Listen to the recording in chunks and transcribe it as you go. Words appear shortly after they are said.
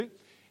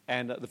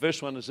And the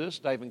first one is this: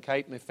 Dave and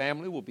Kate and their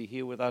family will be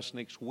here with us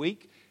next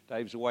week.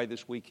 Dave's away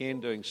this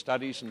weekend doing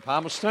studies in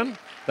Palmerston.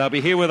 They'll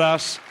be here with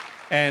us,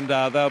 and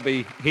they'll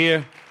be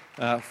here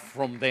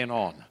from then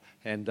on.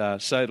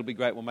 And so it'll be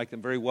great. We'll make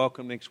them very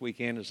welcome next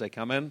weekend as they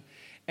come in.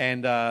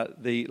 And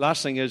the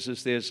last thing is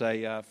there's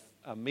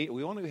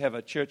we want to have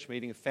a church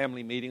meeting, a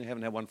family meeting. We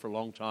haven't had one for a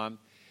long time.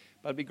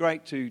 But it'd be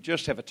great to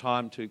just have a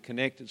time to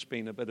connect. It's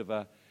been a bit of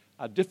a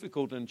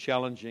difficult and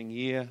challenging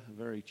year,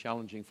 very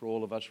challenging for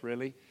all of us,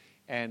 really.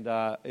 And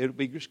it would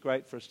be just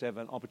great for us to have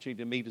an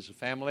opportunity to meet as a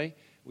family.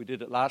 We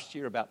did it last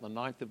year about the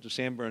 9th of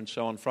December, and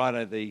so on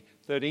Friday the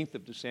 13th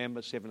of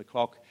December, 7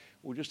 o'clock,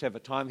 we'll just have a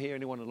time here.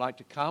 Anyone who'd like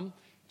to come,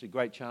 it's a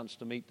great chance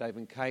to meet Dave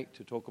and Kate,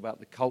 to talk about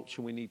the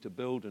culture we need to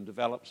build and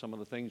develop, some of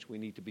the things we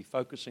need to be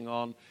focusing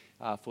on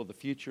for the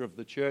future of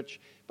the church.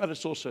 But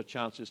it's also a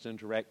chance just to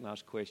interact and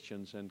ask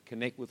questions and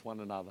connect with one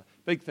another.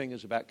 Big thing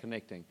is about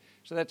connecting.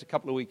 So that's a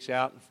couple of weeks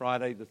out,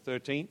 Friday the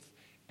 13th,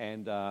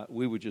 and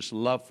we would just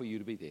love for you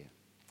to be there.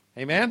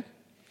 Amen?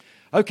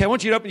 Okay, I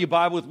want you to open your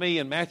Bible with me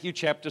in Matthew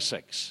chapter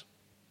 6.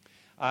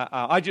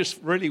 I just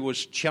really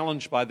was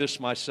challenged by this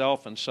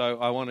myself, and so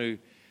I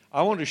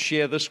want to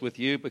share this with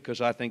you because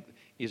I think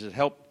it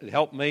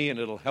helped me and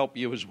it'll help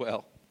you as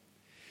well.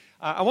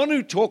 I want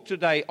to talk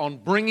today on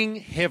bringing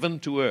heaven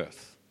to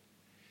earth.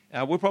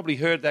 We've probably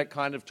heard that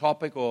kind of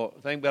topic or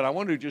thing, but I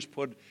want to just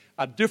put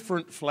a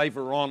different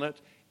flavor on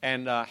it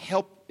and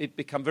help it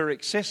become very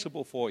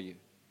accessible for you.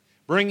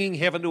 Bringing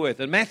heaven to earth.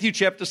 In Matthew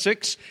chapter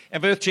 6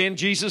 and verse 10,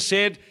 Jesus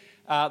said,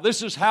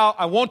 this is how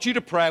I want you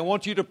to pray. I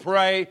want you to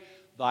pray,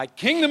 thy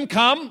kingdom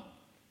come.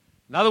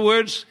 In other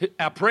words,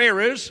 our prayer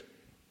is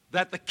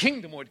that the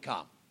kingdom would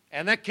come.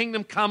 And that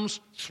kingdom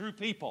comes through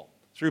people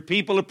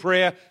of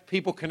prayer,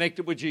 people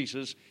connected with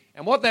Jesus.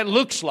 And what that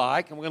looks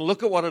like, and we're going to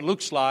look at what it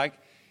looks like,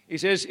 he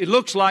says it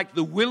looks like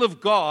the will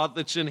of God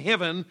that's in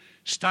heaven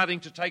starting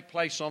to take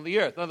place on the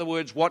earth. In other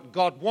words, what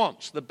God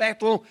wants. The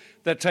battle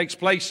that takes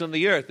place on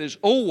the earth is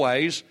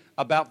always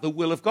about the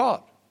will of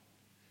God.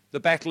 The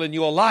battle in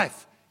your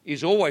life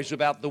is always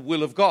about the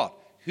will of God,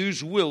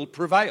 whose will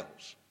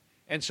prevails.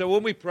 And so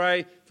when we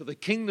pray for the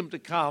kingdom to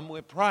come,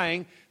 we're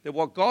praying that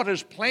what God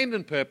has planned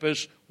and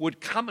purposed would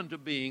come into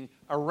being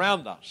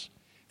around us.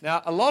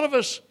 Now, a lot of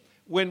us,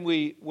 when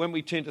we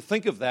tend to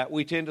think of that,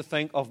 we tend to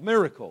think of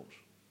miracles.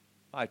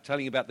 I'm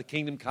telling you about the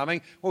kingdom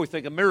coming. Well, we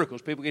think of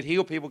miracles. People get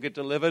healed, people get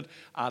delivered.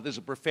 There's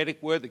a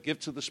prophetic word, the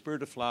gifts of the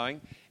Spirit are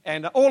flowing.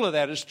 And all of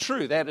that is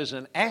true. That is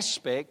an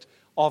aspect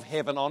of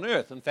heaven on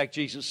earth. In fact,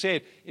 Jesus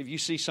said, if you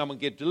see someone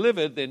get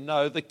delivered, then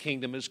know the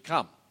kingdom has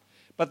come.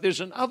 But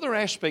there's another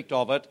aspect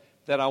of it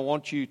that I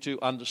want you to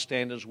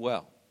understand as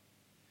well.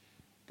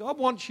 God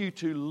wants you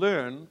to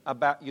learn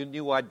about your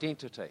new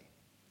identity.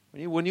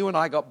 When you and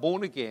I got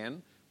born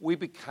again, we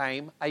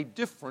became a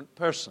different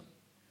person.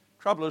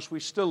 Trouble is, we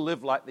still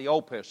live like the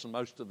old person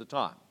most of the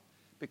time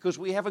because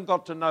we haven't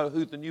got to know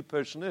who the new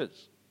person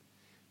is.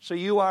 So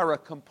you are a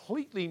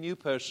completely new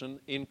person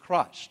in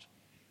Christ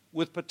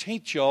with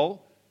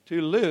potential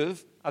to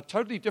live a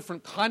totally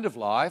different kind of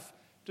life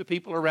to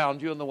people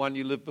around you than the one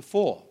you lived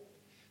before.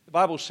 The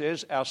Bible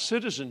says our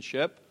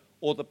citizenship,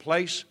 or the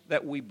place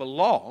that we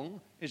belong,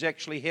 is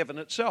actually heaven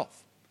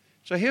itself.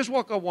 So here's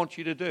what God wants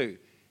you to do.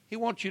 He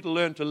wants you to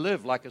learn to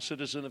live like a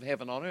citizen of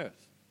heaven on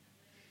earth.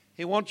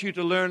 He wants you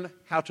to learn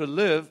how to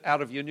live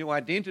out of your new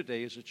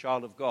identity as a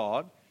child of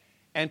God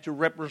and to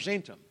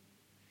represent Him.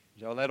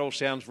 So that all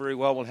sounds very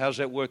well. Well, how does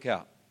that work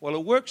out? Well,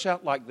 it works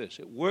out like this.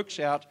 It works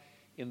out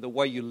in the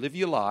way you live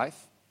your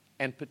life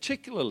and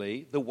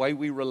particularly the way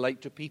we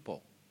relate to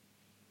people.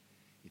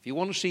 If you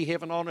want to see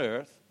heaven on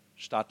earth,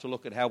 start to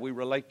look at how we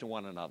relate to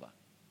one another.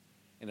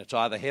 And it's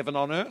either heaven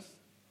on earth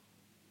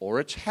or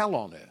it's hell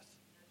on earth.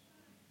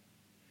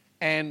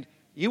 And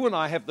you and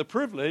I have the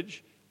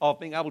privilege of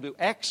being able to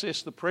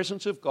access the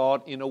presence of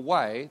God in a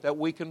way that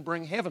we can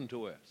bring heaven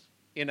to earth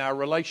in our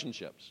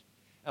relationships.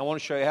 I want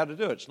to show you how to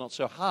do it. It's not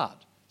so hard.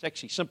 It's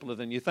actually simpler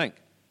than you think.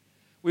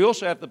 We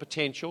also have the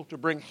potential to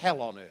bring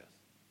hell on earth.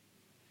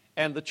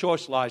 And the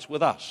choice lies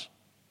with us.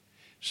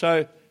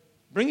 So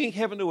bringing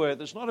heaven to earth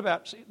is not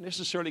about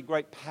necessarily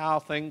great power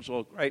things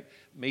or great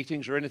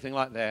meetings or anything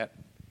like that.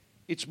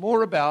 It's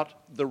more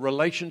about the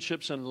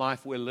relationships in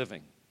life we're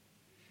living.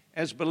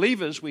 As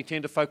believers, we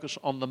tend to focus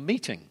on the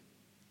meeting.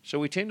 So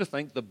we tend to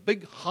think the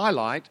big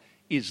highlight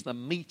is the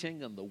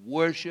meeting and the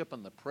worship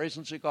and the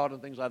presence of God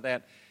and things like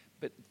that.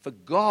 But for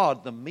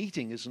God, the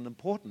meeting isn't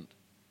important.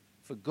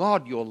 For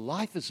God, your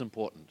life is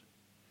important.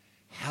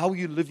 How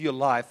you live your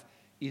life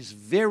is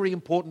very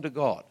important to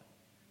God.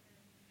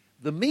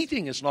 The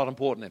meeting is not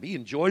important. He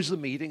enjoys the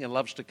meeting and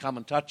loves to come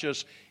and touch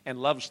us and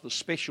loves the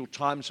special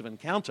times of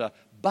encounter,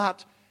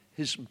 but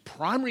His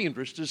primary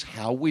interest is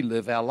how we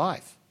live our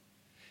life.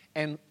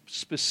 And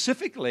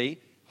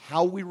specifically,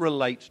 how we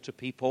relate to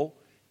people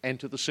and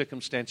to the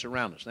circumstance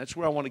around us. And that's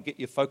where I want to get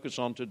your focus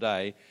on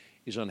today,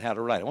 is on how to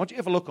relate. I want you to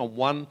have a look on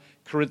 1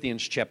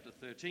 Corinthians chapter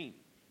 13.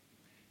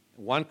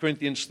 1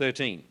 Corinthians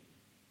 13.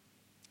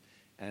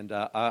 And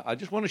I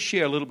just want to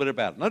share a little bit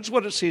about it. Notice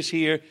what it says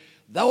here.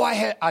 though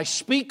I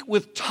speak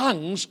with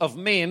tongues of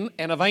men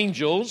and of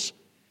angels,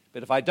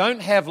 but if I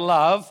don't have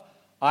love,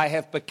 I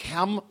have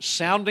become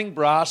sounding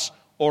brass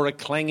or a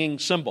clanging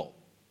cymbal.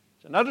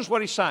 So notice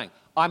what he's saying.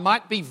 I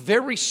might be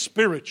very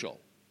spiritual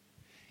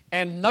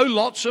and know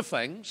lots of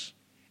things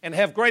and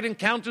have great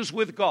encounters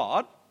with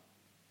God,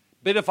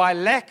 but if I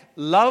lack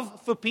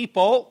love for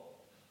people,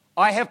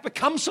 I have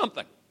become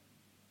something.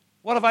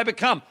 What have I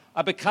become?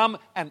 I become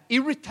an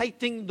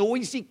irritating,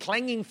 noisy,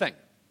 clanging thing.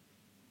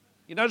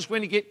 You notice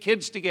when you get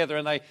kids together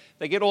and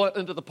they get all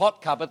into the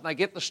pot cupboard and they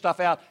get the stuff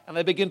out and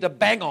they begin to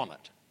bang on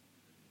it.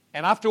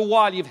 And after a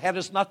while, you've had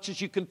as much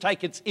as you can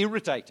take. It's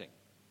irritating.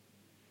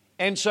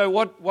 And so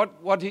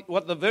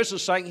what the verse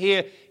is saying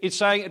here, it's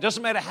saying it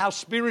doesn't matter how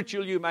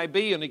spiritual you may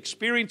be and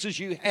experiences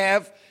you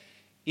have,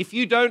 if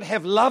you don't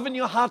have love in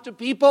your heart to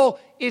people,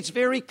 it's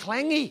very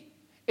clangy.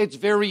 It's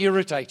very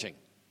irritating.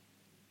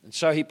 And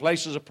so he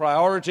places a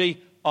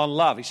priority on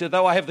love. He said,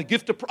 though I have the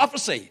gift of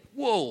prophecy,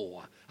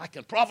 whoa, I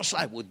can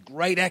prophesy with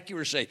great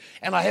accuracy.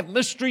 And I have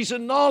mysteries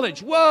and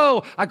knowledge.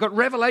 Whoa, I got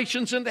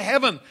revelations into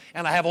heaven.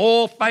 And I have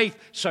all faith,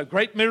 so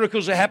great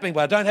miracles are happening.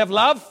 But I don't have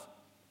love,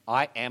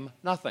 I am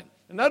nothing.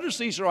 And notice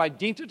these are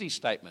identity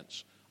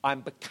statements.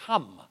 I'm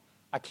become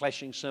a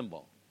clashing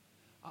cymbal.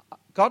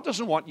 God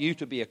doesn't want you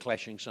to be a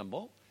clashing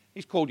cymbal.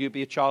 He's called you to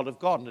be a child of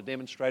God and to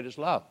demonstrate His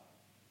love.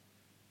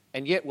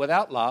 And yet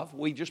without love,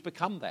 we just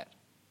become that.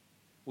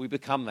 We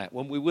become that.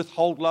 When we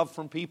withhold love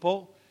from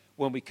people,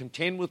 when we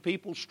contend with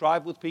people,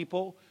 strive with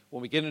people,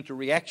 when we get into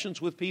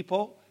reactions with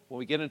people, when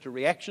we get into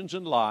reactions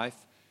in life,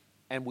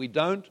 and we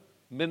don't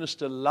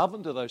minister love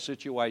into those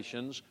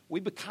situations, we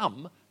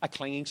become a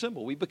clanging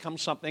cymbal. We become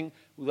something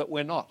that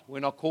we're not.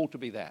 We're not called to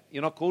be that.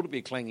 You're not called to be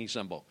a clanging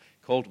cymbal.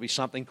 Called to be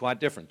something quite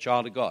different,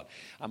 child of God.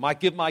 I might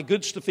give my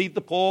goods to feed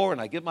the poor,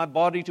 and I give my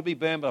body to be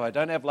burned, but if I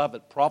don't have love,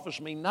 it profits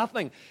me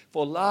nothing.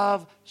 For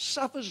love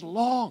suffers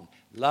long.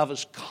 Love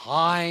is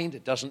kind.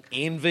 It doesn't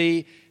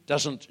envy.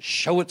 Doesn't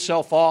show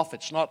itself off.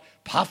 It's not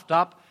puffed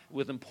up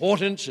with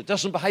importance. It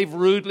doesn't behave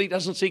rudely.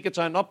 Doesn't seek its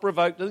own. Not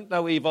provoked. Doesn't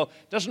know evil.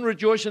 Doesn't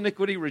rejoice in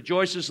iniquity.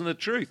 Rejoices in the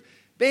truth.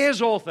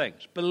 Bears all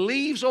things.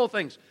 Believes all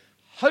things.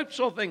 Hopes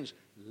all things.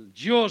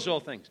 Endures all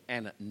things.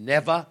 And it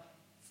never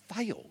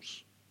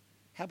fails.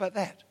 How about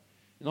that?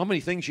 Not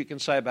many things you can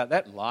say about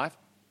that in life.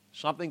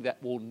 Something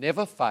that will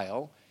never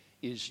fail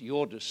is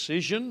your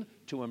decision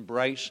to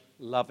embrace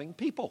loving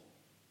people.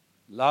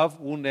 Love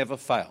will never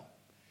fail.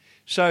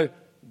 So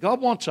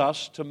God wants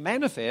us to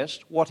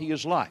manifest what He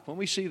is like. When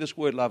we see this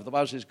word love, the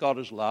Bible says God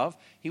is love.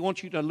 He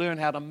wants you to learn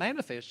how to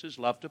manifest His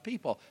love to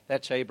people.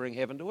 That's how you bring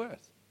heaven to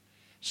earth.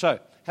 So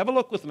have a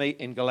look with me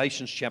in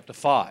Galatians chapter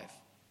 5.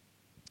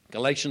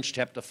 Galatians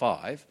chapter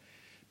 5,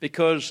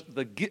 because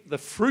the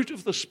fruit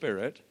of the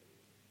Spirit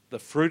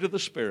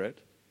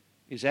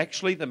is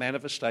actually the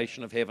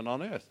manifestation of heaven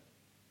on earth.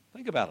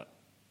 Think about it.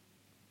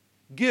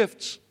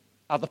 Gifts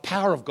are the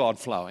power of God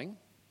flowing.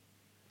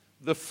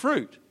 The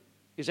fruit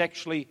is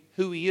actually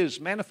who He is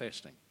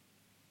manifesting.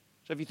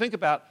 So if you think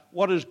about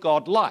what is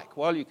God like,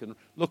 well, you can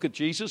look at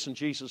Jesus and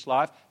Jesus'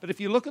 life, but if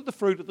you look at the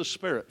fruit of the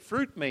Spirit,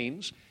 fruit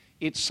means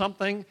it's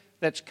something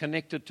that's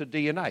connected to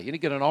DNA. You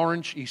get an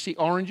orange, you see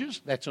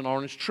oranges, that's an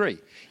orange tree.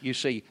 You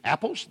see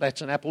apples,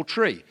 that's an apple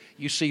tree.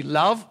 You see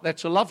love,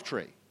 that's a love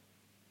tree.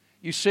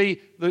 You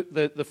see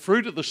the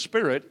fruit of the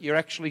Spirit, you're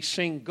actually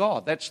seeing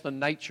God. That's the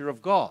nature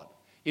of God.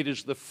 It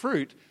is the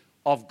fruit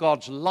of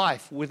God's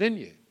life within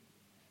you.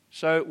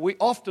 So we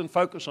often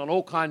focus on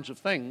all kinds of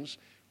things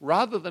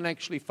rather than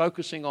actually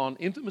focusing on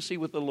intimacy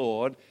with the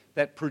Lord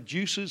that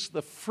produces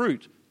the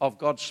fruit of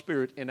God's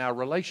Spirit in our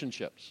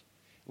relationships.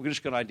 We're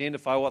just going to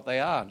identify what they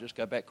are and just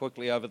go back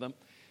quickly over them.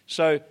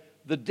 So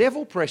the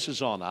devil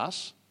presses on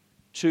us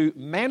to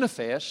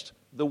manifest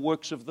the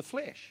works of the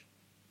flesh.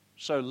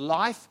 So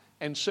life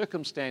and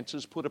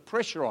circumstances put a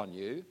pressure on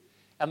you,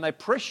 and they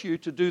press you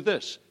to do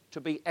this,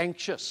 to be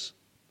anxious,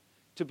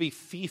 to be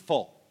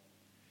fearful,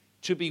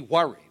 to be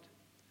worried,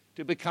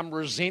 to become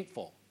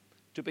resentful,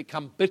 to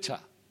become bitter,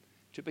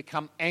 to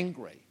become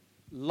angry.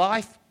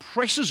 Life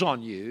presses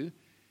on you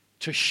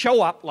to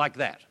show up like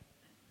that.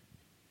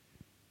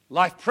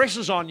 Life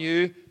presses on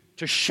you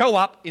to show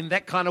up in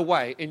that kind of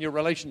way in your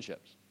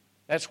relationships.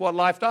 That's what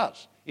life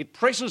does. It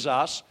presses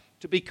us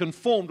to be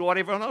conformed to what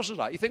everyone else is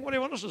like. You think what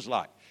everyone else is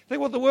like. Think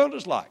what the world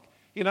is like.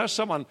 You know,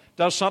 someone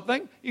does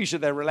something,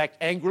 usually they react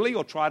angrily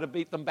or try to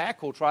beat them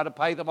back or try to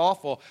pay them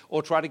off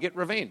or try to get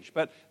revenge.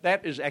 But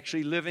that is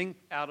actually living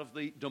out of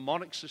the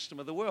demonic system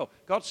of the world.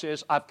 God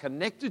says, I've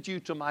connected you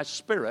to my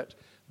Spirit.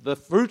 The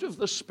fruit of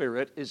the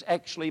Spirit is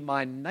actually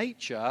my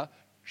nature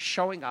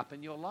showing up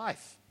in your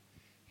life.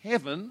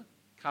 Heaven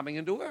coming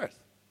into earth.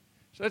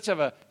 So let's have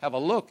a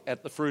look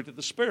at the fruit of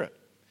the Spirit.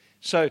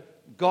 So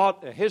God,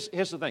 here's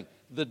the thing.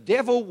 The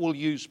devil will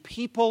use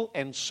people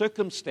and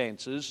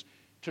circumstances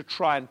to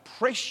try and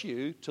press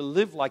you to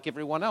live like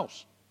everyone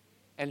else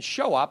and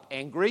show up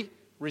angry,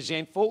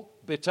 resentful,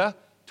 bitter,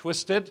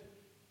 twisted,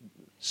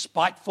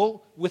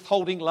 spiteful,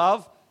 withholding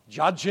love,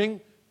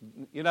 judging,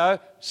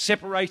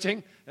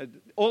 separating,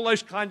 all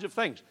those kinds of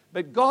things.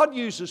 But God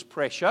uses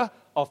pressure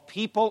of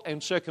people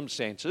and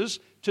circumstances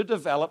to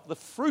develop the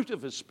fruit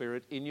of His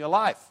Spirit in your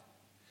life.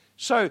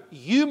 So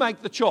you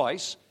make the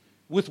choice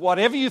with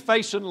whatever you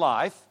face in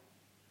life,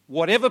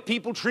 whatever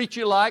people treat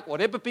you like,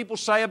 whatever people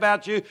say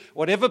about you,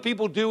 whatever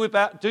people do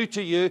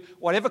to you,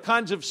 whatever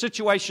kinds of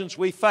situations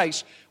we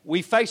face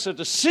a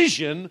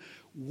decision: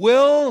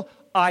 will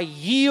I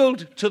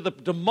yield to the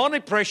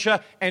demonic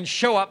pressure and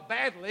show up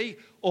badly,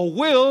 or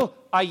will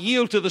I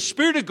yield to the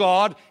Spirit of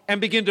God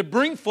and begin to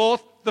bring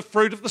forth the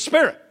fruit of the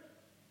Spirit?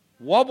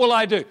 What will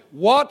I do?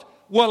 What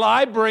will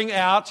I bring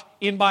out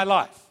in my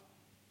life?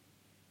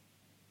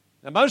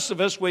 Now, most of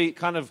us, we'd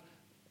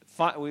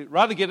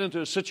rather get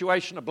into a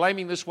situation of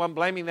blaming this one,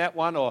 blaming that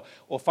one, or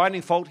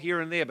finding fault here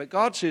and there. But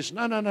God says,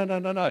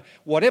 no.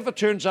 Whatever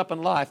turns up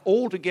in life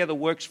altogether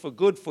works for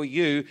good for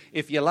you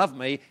if you love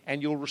me,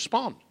 and you'll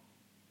respond.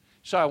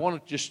 So I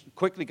want to just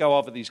quickly go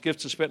over these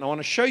gifts of Spirit, and I want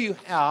to show you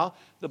how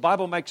the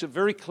Bible makes it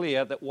very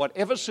clear that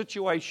whatever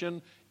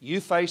situation you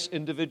face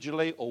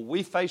individually or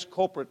we face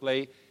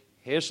corporately,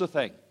 here's the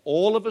thing: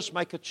 all of us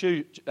make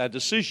a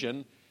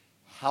decision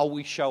how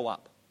we show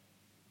up.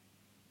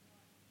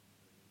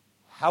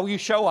 How you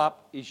show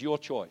up is your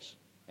choice.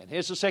 And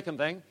here's the second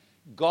thing: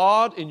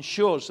 God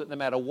ensures that no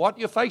matter what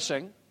you're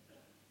facing,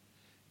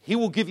 He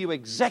will give you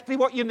exactly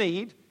what you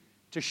need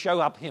to show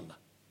up Him.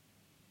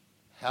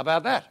 How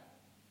about that?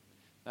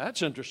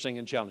 That's interesting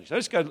and challenging.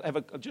 Let's go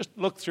just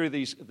look through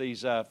these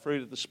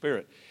fruit of the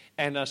Spirit.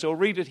 And so I'll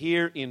read it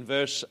here in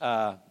verse,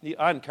 I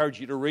encourage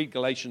you to read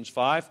Galatians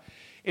 5.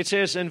 It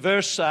says in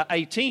verse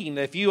 18,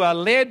 if you are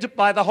led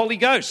by the Holy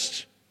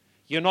Ghost,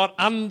 you're not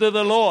under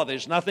the law.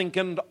 There's nothing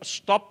can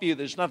stop you.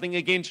 There's nothing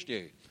against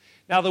you.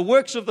 Now the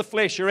works of the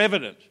flesh are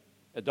evident: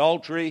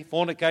 adultery,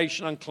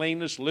 fornication,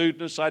 uncleanness,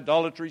 lewdness,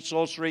 idolatry,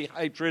 sorcery,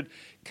 hatred,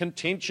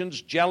 contentions,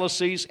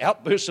 jealousies,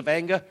 outbursts of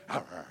anger,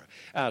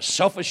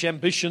 selfish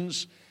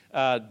ambitions,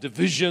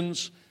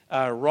 divisions,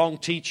 wrong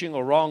teaching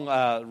or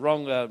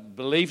wrong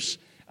beliefs,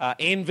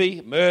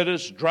 envy,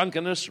 murders,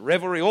 drunkenness,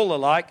 revelry, all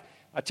alike.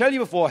 I tell you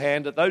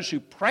beforehand that those who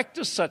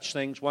practice such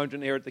things won't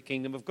inherit the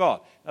kingdom of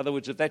God. In other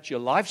words, if that's your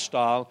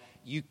lifestyle,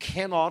 you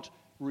cannot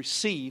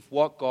receive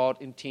what God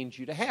intends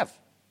you to have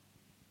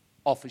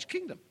of His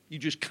kingdom. You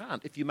just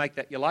can't if you make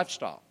that your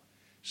lifestyle.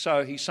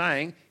 So He's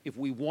saying if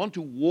we want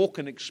to walk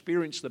and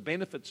experience the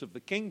benefits of the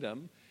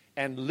kingdom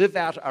and live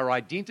out our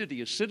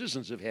identity as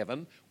citizens of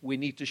heaven, we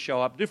need to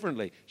show up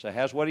differently. So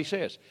here's what He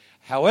says.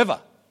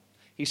 However,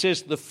 He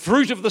says the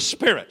fruit of the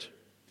Spirit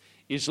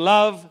is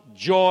love,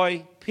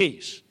 joy,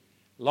 peace,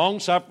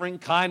 long-suffering,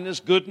 kindness,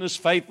 goodness,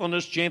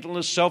 faithfulness,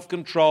 gentleness,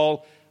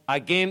 self-control.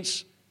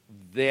 Against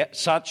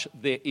such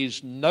there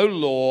is no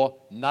law,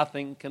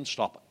 nothing can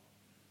stop it.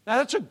 Now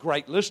that's a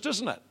great list,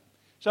 isn't it?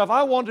 So if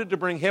I wanted to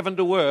bring heaven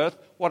to earth,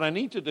 what I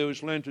need to do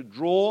is learn to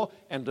draw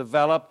and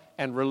develop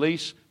and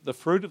release the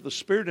fruit of the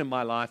Spirit in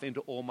my life into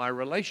all my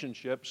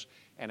relationships,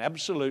 and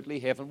absolutely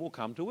heaven will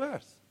come to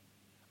earth.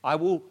 I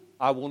will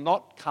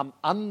not come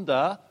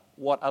under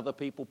what other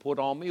people put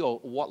on me or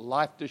what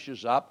life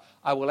dishes up.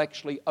 I will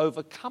actually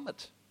overcome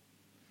it.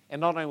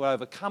 And not only will I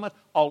overcome it,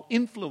 I'll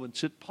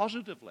influence it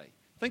positively.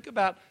 Think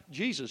about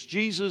Jesus.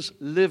 Jesus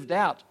lived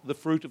out the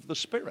fruit of the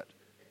Spirit.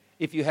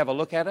 If you have a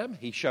look at Him,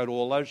 He showed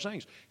all those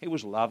things. He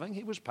was loving,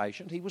 He was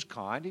patient, He was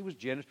kind, He was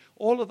generous.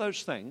 All of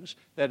those things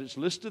that is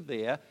listed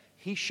there,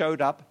 He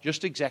showed up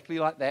just exactly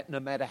like that, no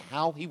matter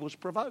how He was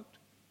provoked.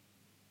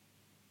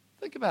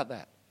 Think about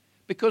that.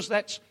 Because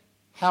that's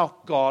how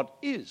God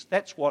is.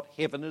 That's what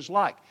heaven is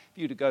like. If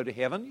you were to go to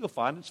heaven, you'll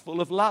find it's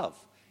full of love.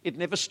 It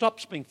never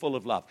stops being full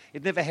of love.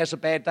 It never has a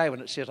bad day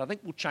when it says, I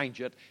think we'll change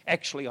it.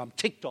 Actually, I'm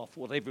ticked off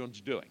what everyone's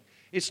doing.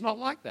 It's not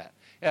like that.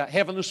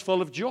 Heaven is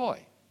full of joy.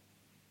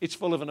 It's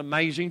full of an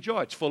amazing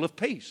joy. It's full of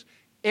peace.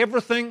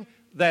 Everything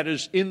that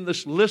is in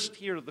this list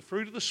here of the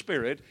fruit of the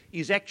Spirit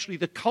is actually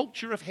the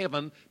culture of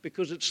heaven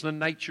because it's the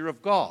nature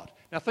of God.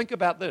 Now think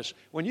about this.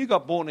 When you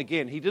got born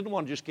again, He didn't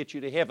want to just get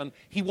you to heaven.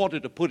 He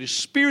wanted to put His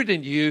Spirit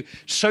in you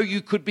so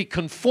you could be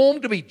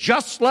conformed to be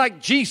just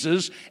like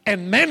Jesus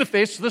and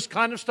manifest this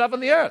kind of stuff in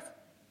the earth.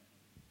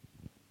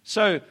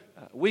 So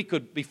we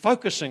could be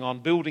focusing on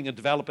building and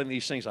developing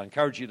these things. I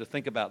encourage you to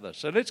think about this.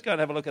 So let's go and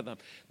have a look at them.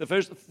 The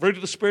first fruit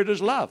of the Spirit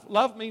is love.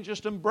 Love means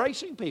just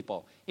embracing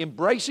people.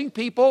 Embracing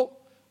people,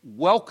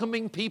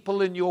 welcoming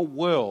people in your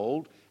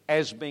world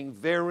as being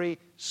very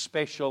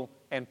special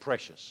and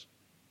precious.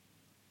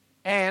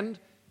 And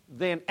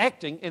then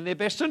acting in their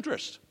best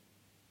interest.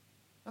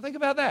 Now think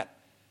about that.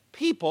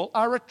 People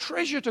are a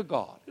treasure to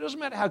God. It doesn't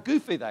matter how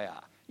goofy they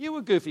are. You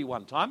were goofy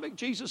one time, but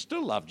Jesus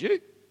still loved you.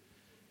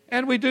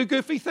 And we do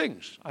goofy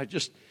things. I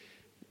just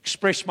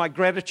express my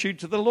gratitude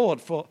to the Lord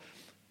for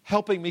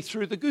helping me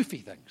through the goofy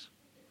things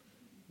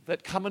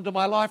that come into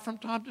my life from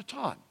time to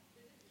time.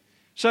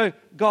 So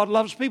God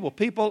loves people.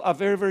 People are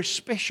very, very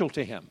special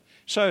to Him.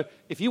 So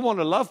if you want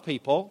to love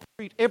people,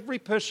 treat every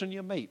person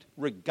you meet,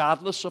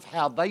 regardless of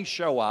how they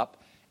show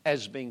up,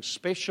 as being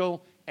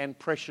special and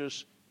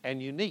precious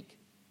and unique.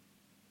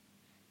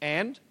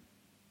 And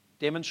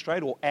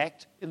demonstrate or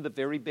act in the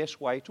very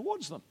best way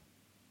towards them.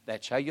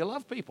 That's how you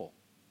love people.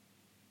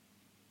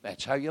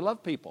 That's how you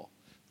love people.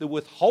 The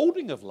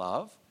withholding of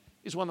love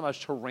is one of the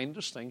most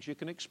horrendous things you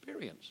can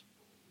experience.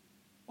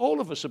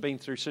 All of us have been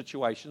through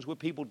situations where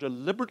people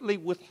deliberately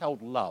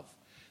withheld love.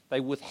 They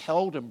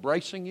withheld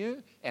embracing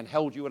you and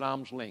held you at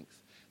arm's length.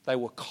 They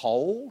were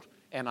cold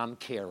and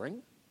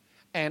uncaring,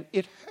 and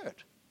it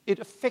hurt. It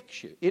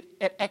affects you.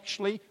 It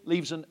actually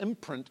leaves an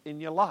imprint in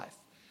your life.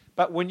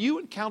 But when you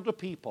encounter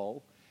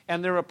people,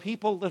 and there are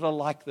people that are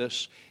like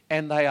this,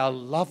 and they are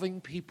loving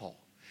people,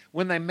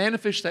 when they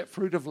manifest that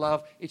fruit of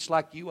love, it's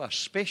like you are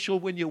special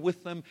when you're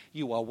with them.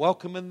 You are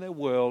welcome in their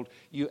world.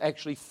 You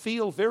actually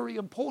feel very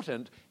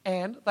important,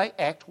 and they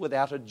act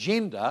without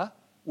agenda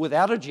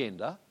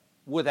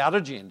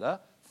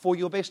for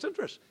your best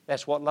interest.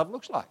 That's what love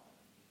looks like.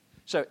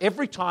 So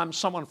every time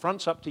someone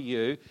fronts up to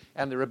you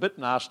and they're a bit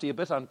nasty, a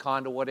bit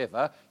unkind or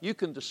whatever, you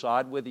can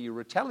decide whether you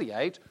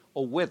retaliate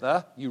or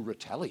whether you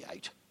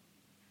retaliate.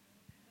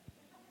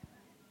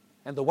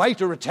 And the way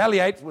to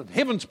retaliate from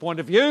heaven's point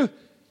of view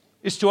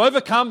is to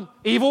overcome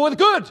evil with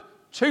good,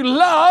 to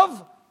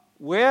love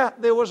where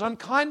there was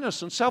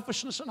unkindness and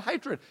selfishness and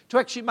hatred, to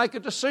actually make a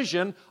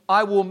decision,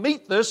 I will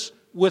meet this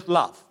with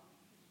love.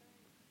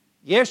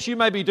 Yes, you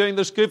may be doing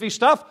this goofy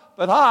stuff,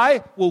 but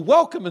I will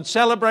welcome and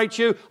celebrate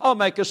you. I'll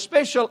make a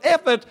special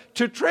effort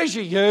to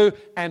treasure you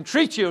and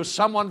treat you as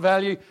someone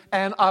value,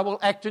 and I will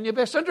act in your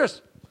best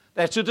interest.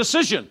 That's a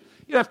decision.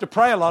 You don't have to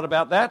pray a lot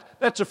about that.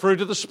 That's a fruit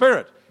of the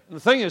Spirit. And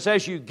the thing is,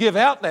 as you give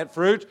out that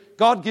fruit,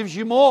 God gives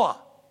you more.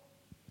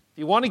 If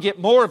you want to get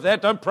more of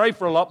that, don't pray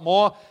for a lot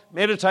more.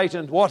 Meditate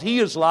on what He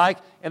is like,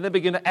 and then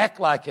begin to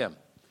act like Him.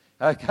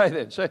 Okay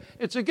then, so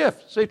it's a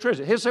gift. See,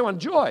 treasure. Here's someone,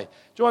 joy.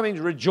 Joy means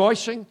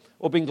rejoicing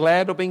or being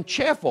glad or being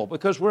cheerful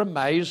because we're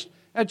amazed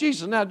at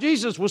Jesus. Now,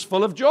 Jesus was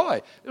full of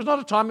joy. There was not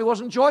a time He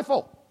wasn't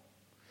joyful.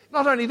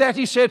 Not only that,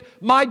 He said,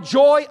 my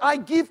joy I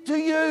give to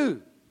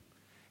you.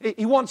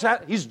 He wants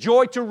His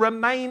joy to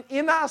remain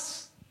in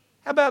us.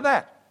 How about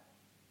that?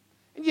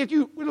 And yet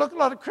we look at a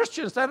lot of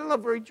Christians, they don't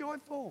look very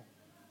joyful.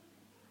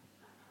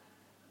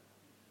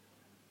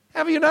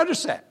 Have you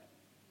noticed that?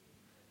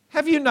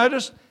 Have you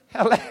noticed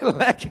how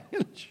lacking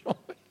in joy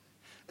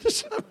there's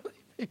so many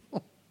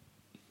people?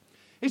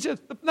 He said,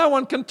 no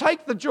one can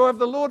take the joy of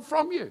the Lord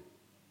from you.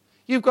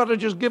 You've got to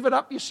just give it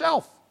up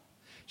yourself.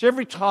 So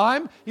every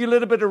time you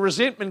let a bit of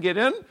resentment get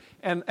in,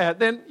 and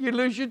then you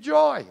lose your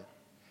joy.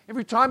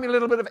 Every time you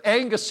let a little bit of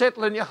anger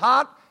settle in your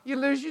heart, you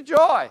lose your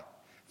joy.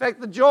 In fact,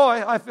 the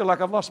joy, I feel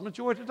like I've lost my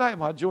joy today.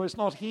 My joy is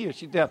not here.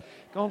 She's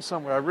gone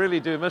somewhere. I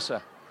really do miss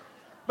her.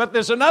 But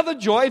there's another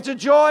joy. It's a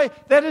joy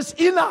that is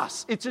in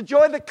us. It's a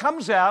joy that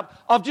comes out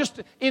of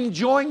just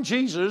enjoying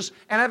Jesus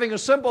and having a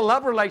simple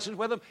love relationship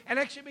with Him and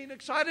actually being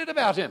excited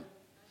about Him.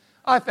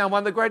 I found one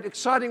of the great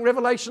exciting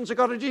revelations I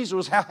got of Jesus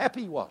was how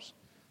happy He was.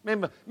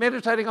 Remember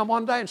meditating on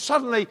one day, and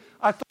suddenly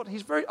I thought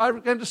I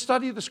began to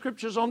study the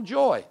scriptures on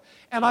joy.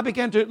 And I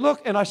began to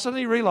look, and I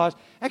suddenly realized,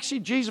 actually,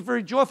 Jesus is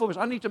very joyful.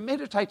 I need to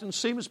meditate and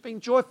see Him as being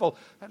joyful.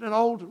 I had an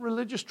old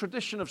religious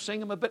tradition of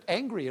seeing Him a bit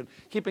angry and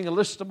keeping a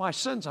list of my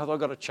sins. I thought, I've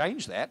got to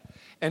change that.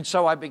 And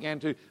so I began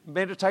to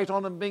meditate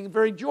on Him being a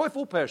very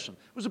joyful person.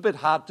 It was a bit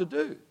hard to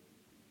do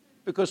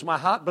because my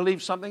heart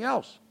believed something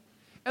else.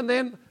 And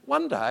then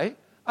one day,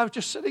 I was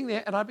just sitting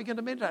there and I began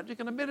to meditate. You're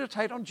going to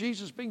meditate on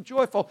Jesus being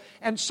joyful.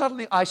 And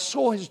suddenly I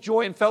saw His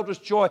joy and felt His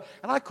joy.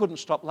 And I couldn't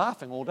stop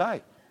laughing all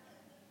day.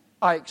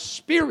 I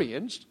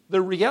experienced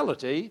the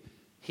reality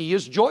He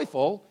is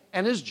joyful.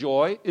 And His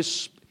joy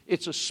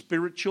it's a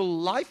spiritual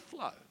life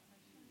flow.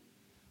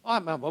 I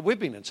remember we've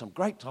been in some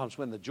great times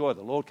when the joy of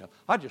the Lord comes.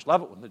 I just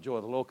love it when the joy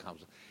of the Lord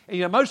comes.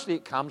 And mostly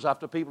it comes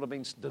after people have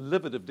been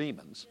delivered of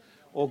demons.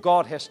 Or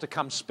God has to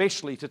come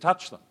specially to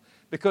touch them.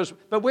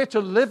 But we're to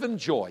live in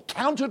joy.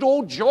 Count it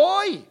all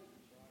joy.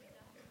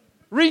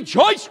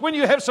 Rejoice when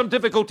you have some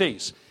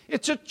difficulties.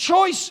 It's a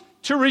choice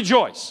to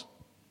rejoice.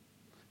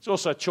 It's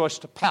also a choice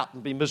to pout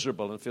and be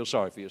miserable and feel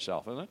sorry for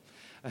yourself, isn't it?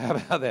 How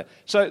about that?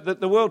 So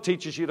the world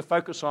teaches you to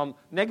focus on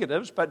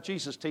negatives, but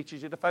Jesus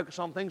teaches you to focus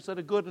on things that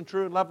are good and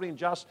true and lovely and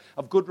just,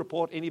 of good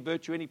report, any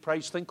virtue, any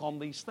praise. Think on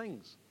these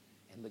things.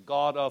 And the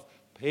God of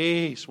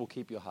peace will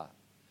keep your heart.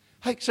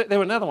 Hey, so there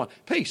was another one.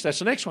 Peace, that's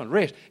the next one.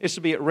 Rest. It's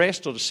to be at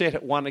rest or to set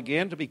at one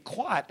again, to be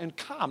quiet and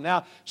calm.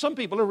 Now, some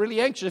people are really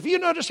anxious. Have you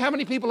noticed how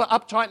many people are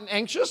uptight and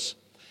anxious?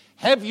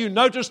 Have you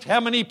noticed how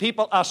many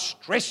people are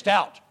stressed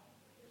out?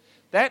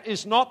 That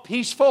is not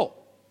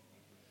peaceful.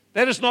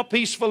 That is not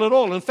peaceful at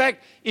all. In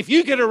fact, if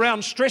you get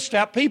around stressed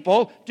out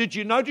people, did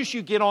you notice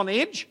you get on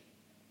edge?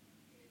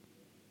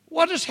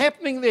 What is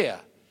happening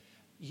there?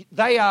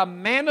 They are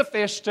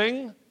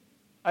manifesting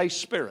a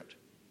spirit.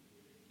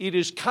 It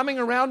is coming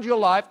around your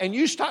life and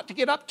you start to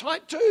get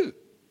uptight too.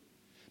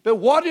 But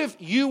what if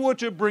you were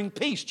to bring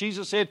peace?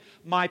 Jesus said,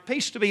 my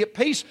peace, to be at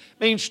peace,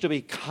 means to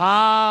be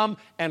calm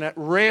and at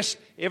rest.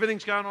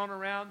 Everything's going on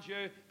around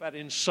you, but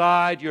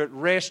inside you're at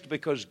rest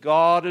because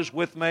God is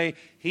with me.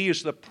 He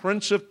is the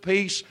Prince of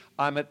Peace.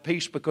 I'm at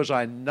peace because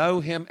I know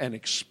Him and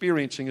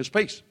experiencing His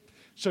peace.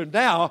 So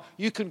now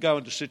you can go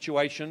into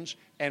situations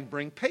and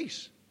bring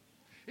peace.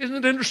 Isn't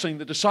it interesting?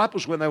 The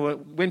disciples, when they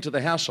went to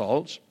the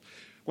households,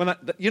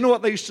 you know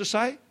what they used to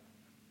say?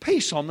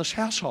 Peace on this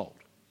household.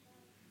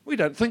 We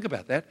don't think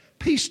about that.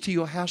 Peace to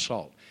your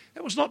household.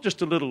 That was not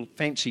just a little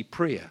fancy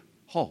prayer.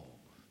 Oh,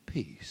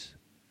 peace.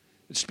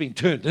 It's been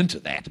turned into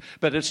that,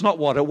 but it's not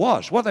what it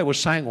was. What they were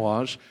saying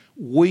was,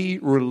 we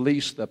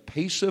release the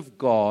peace of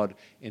God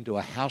into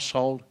a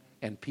household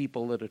and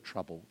people that are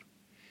troubled.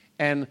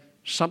 And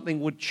something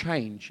would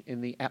change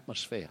in the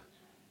atmosphere.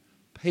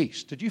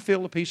 Peace. Did you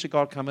feel the peace of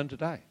God come in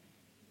today?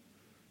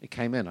 It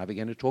came in. I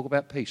began to talk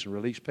about peace and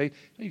release peace.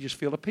 And you just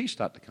feel the peace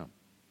start to come.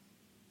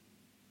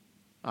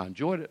 I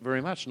enjoyed it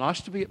very much. Nice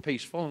to be at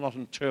peaceful and not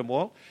in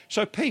turmoil.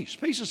 So peace.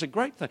 Peace is a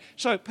great thing.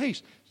 So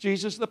peace.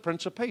 Jesus is the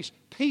Prince of Peace.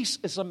 Peace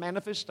is a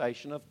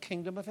manifestation of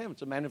kingdom of heaven.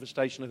 It's a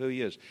manifestation of who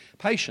he is.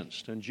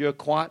 Patience, to endure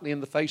quietly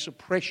in the face of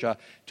pressure,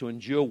 to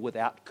endure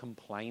without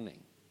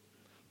complaining.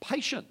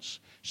 Patience.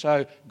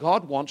 So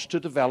God wants to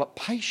develop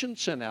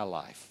patience in our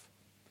life.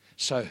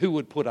 So who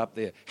would put up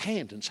their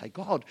hand and say,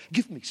 God,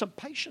 give me some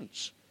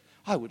patience?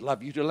 I would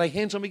love you to lay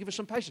hands on me, give us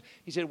some patience.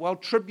 He said, well,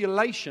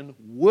 tribulation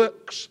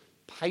works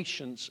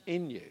patience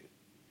in you.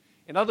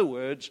 In other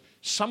words,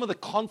 some of the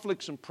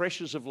conflicts and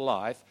pressures of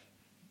life,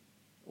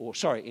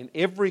 in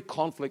every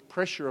conflict,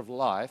 pressure of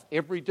life,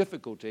 every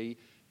difficulty,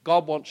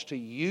 God wants to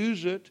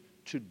use it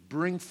to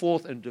bring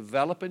forth and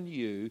develop in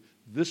you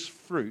this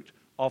fruit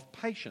of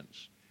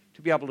patience.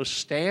 To be able to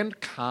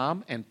stand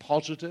calm and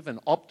positive and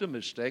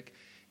optimistic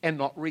and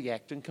not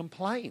react and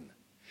complain.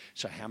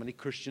 So how many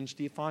Christians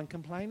do you find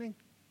complaining?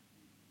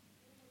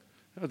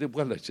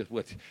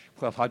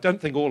 Well, I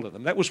don't think all of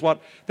them. That was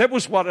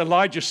what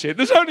Elijah said.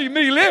 There's only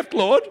me left,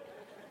 Lord.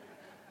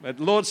 But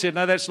the Lord said,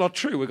 no, that's not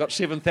true. We've got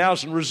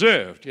 7,000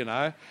 reserved,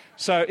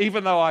 So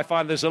even though I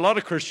find there's a lot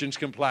of Christians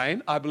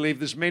complain, I believe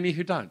there's many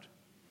who don't.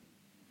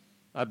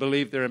 I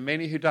believe there are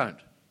many who don't.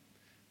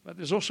 But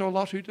there's also a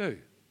lot who do.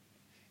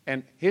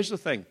 And here's the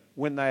thing.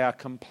 When they are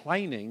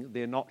complaining,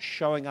 they're not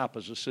showing up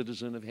as a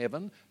citizen of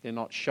heaven. They're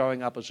not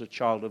showing up as a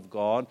child of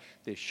God.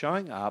 They're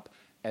showing up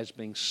as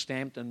being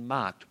stamped and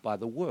marked by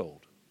the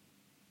world.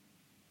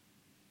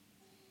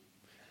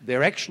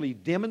 They're actually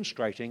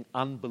demonstrating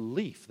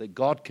unbelief that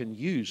God can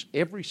use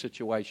every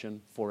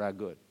situation for our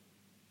good.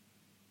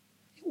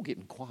 You're all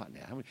getting quiet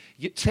now.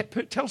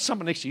 Tell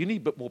someone next to you, you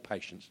need a bit more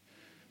patience.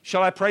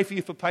 Shall I pray for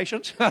you for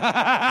patience? No,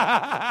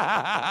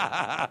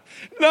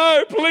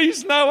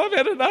 please, no, I've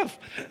had enough.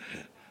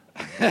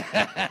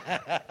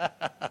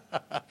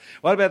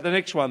 What about the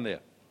next one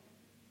there?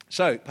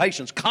 So,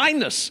 patience,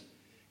 kindness.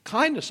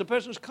 Kindness, a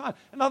person is kind.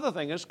 Another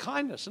thing is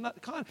kindness.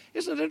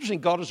 Isn't it interesting?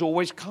 God is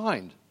always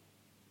kind.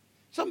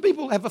 Some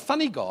people have a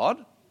funny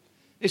God.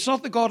 It's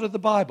not the God of the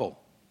Bible.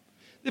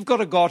 They've got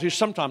a God who's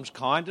sometimes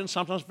kind and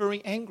sometimes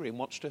very angry and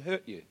wants to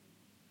hurt you.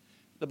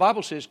 The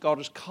Bible says God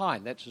is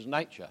kind. That's his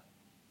nature.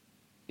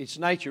 Its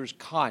nature is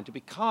kind. To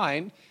be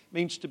kind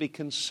means to be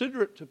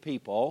considerate to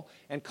people,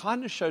 and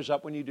kindness shows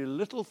up when you do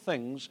little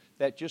things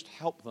that just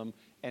help them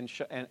and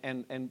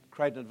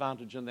create an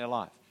advantage in their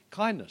life.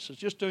 Kindness is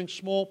just doing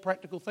small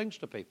practical things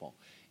to people.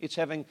 It's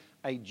having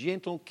a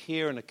gentle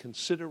care and a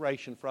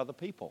consideration for other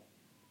people.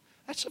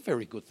 That's a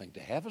very good thing to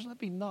have. Isn't that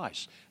be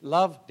nice?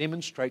 Love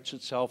demonstrates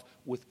itself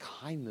with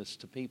kindness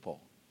to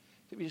people.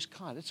 To be just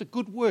kind. It's a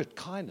good word,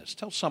 kindness.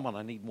 Tell someone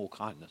I need more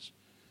kindness.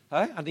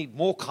 Hey? I need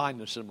more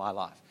kindness in my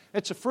life.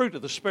 It's a fruit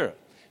of the Spirit.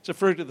 It's a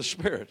fruit of the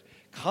Spirit.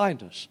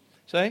 Kindness.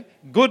 See?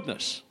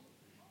 Goodness.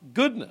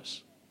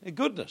 Goodness.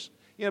 Goodness.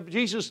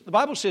 Jesus, the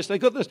Bible says they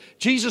got this.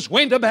 Jesus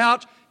went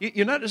about,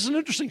 there's an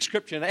interesting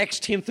scripture in Acts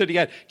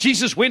 10:38.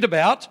 Jesus went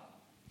about,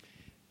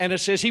 and it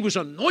says he was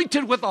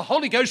anointed with the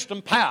Holy Ghost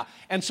and power.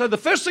 And so the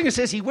first thing it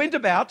says, he went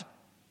about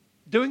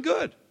doing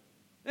good.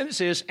 Then it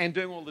says, and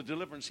doing all the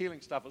deliverance,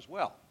 healing stuff as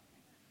well.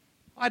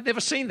 I'd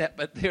never seen that,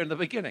 but there in the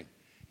beginning.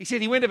 He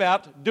said he went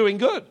about doing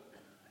good.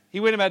 He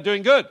went about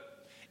doing good.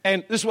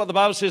 And this is what the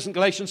Bible says in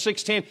Galatians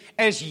 6:10.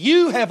 As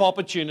you have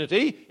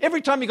opportunity,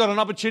 every time you got an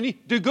opportunity,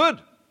 do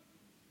good.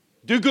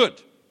 Do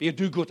good. Be a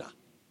do-gooder.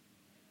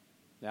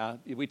 Now,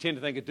 we tend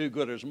to think a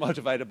do-gooder is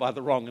motivated by the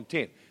wrong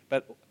intent.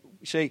 But,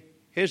 see,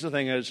 here's the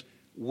thing is,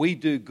 we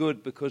do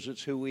good because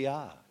it's who we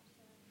are.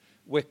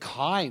 We're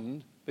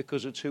kind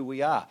because it's who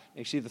we are. And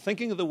you see, the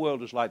thinking of the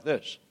world is like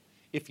this.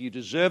 If you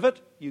deserve it,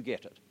 you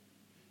get it.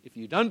 If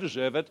you don't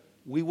deserve it,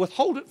 we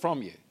withhold it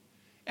from you.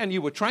 And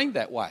you were trained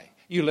that way.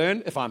 You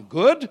learn, if I'm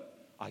good,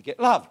 I get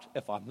loved.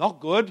 If I'm not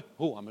good,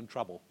 I'm in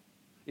trouble.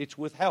 It's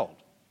withheld.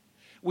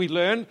 We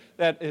learn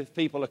that if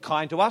people are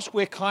kind to us,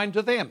 we're kind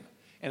to them.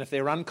 And if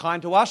they're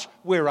unkind to us,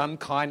 we're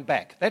unkind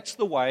back. That's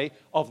the way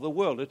of the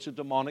world. It's a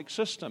demonic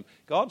system.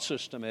 God's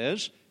system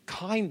is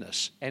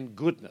kindness and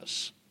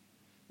goodness.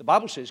 The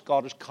Bible says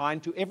God is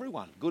kind to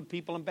everyone, good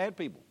people and bad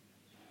people.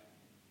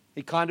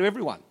 He's kind to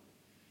everyone.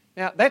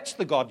 Now, that's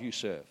the God you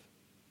serve.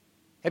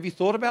 Have you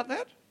thought about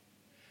that?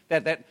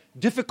 That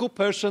difficult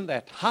person,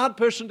 that hard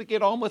person to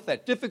get on with,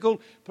 that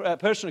difficult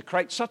person who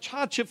creates such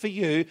hardship for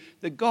you,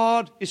 that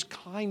God is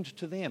kind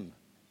to them.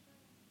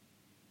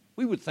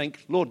 We would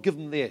think, Lord, give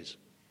them theirs.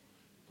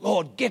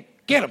 Lord,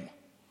 get them.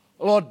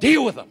 Lord,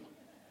 deal with them.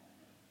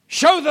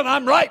 Show that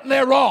I'm right and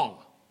they're wrong.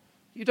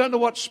 You don't know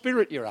what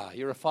spirit you are.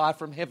 You're a fire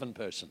from heaven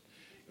person.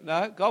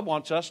 No, God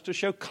wants us to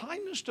show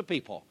kindness to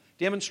people,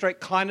 demonstrate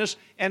kindness,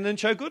 and then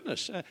show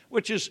goodness,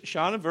 which is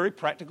shown in very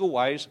practical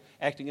ways,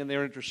 acting in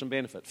their interest and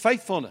benefit.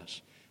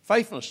 Faithfulness.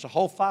 Faithfulness, to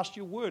hold fast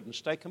your word and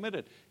stay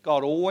committed.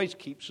 God always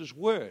keeps his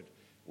word.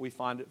 We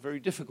find it very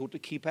difficult to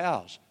keep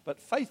ours. But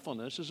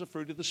faithfulness is a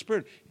fruit of the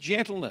Spirit.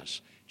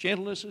 Gentleness.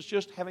 Gentleness is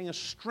just having a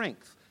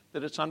strength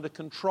that it's under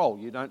control.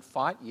 You don't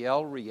fight,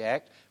 yell,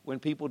 react. When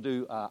people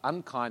do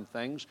unkind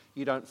things,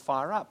 you don't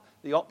fire up.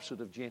 The opposite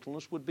of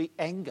gentleness would be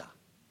anger.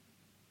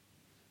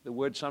 The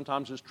word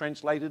sometimes is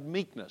translated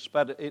meekness,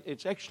 but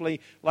it's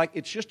actually like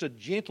it's just a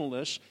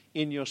gentleness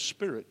in your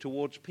spirit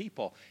towards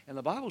people. And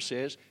the Bible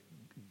says,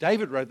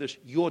 David wrote this,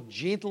 your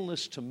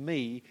gentleness to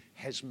me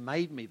has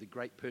made me the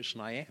great person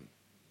I am.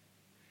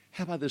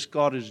 How about this?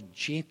 God is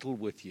gentle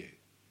with you.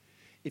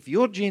 If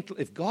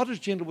God is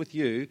gentle with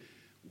you,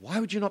 why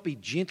would you not be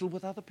gentle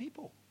with other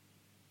people?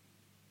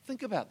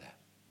 Think about that.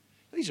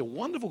 These are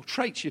wonderful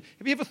traits. Have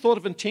you ever thought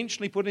of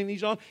intentionally putting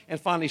these on? And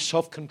finally,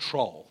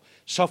 self-control.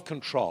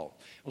 Self-control.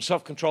 Well,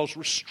 self-control is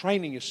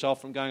restraining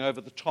yourself from going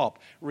over the top,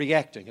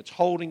 reacting. It's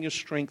holding your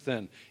strength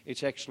in.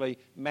 It's actually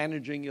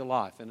managing your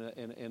life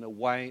in a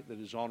way that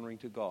is honoring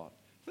to God.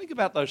 Think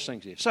about those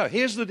things here. So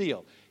here's the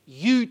deal.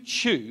 You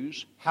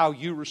choose how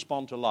you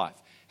respond to life.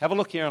 Have a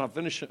look here, and I'll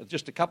finish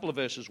just a couple of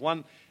verses.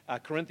 1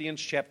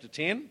 Corinthians chapter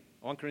 10.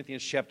 1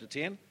 Corinthians chapter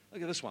 10.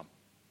 Look at this one.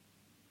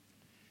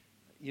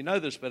 You know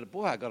this, but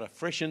boy, I got a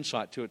fresh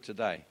insight to it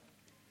today.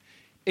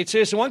 It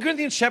says in 1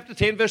 Corinthians chapter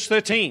 10, verse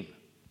 13.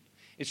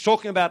 It's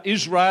talking about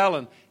Israel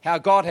and how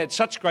God had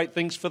such great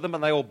things for them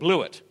and they all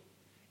blew it.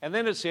 And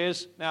then it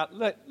says, now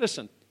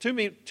listen,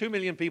 2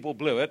 million people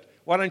blew it.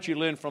 Why don't you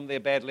learn from their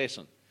bad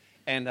lesson?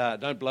 And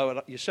don't blow it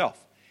up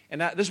yourself. And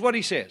now, this is what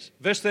he says,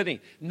 verse 13.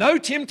 No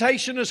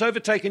temptation has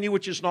overtaken you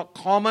which is not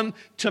common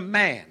to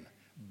man.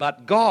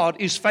 But God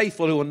is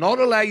faithful, who will not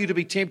allow you to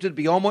be tempted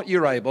beyond what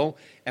you're able,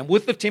 and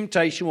with the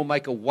temptation will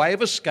make a way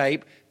of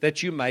escape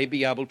that you may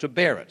be able to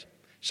bear it.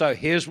 So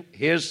here's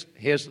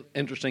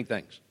interesting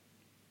things.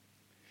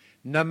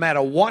 No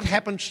matter what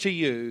happens to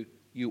you,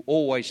 you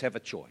always have a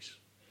choice.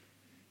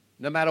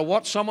 No matter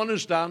what someone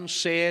has done,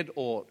 said,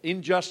 or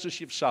injustice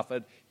you've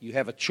suffered, you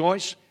have a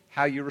choice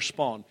how you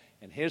respond.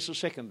 And here's the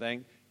second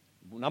thing.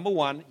 Number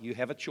one, you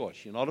have a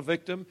choice. You're not a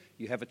victim.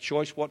 You have a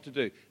choice what to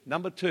do.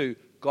 Number two,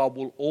 God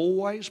will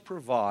always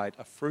provide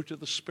a fruit of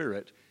the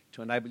Spirit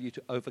to enable you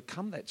to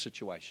overcome that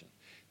situation.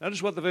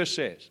 Notice what the verse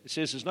says. It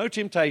says there's no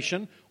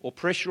temptation or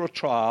pressure or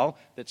trial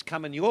that's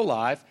come in your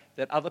life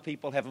that other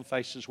people haven't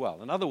faced as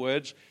well. In other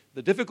words,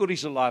 the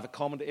difficulties of life are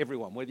common to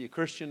everyone. Whether you're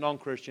Christian,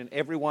 non-Christian,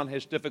 everyone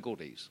has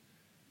difficulties.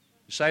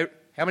 You say,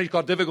 how many's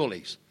got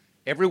difficulties?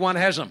 Everyone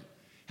has them.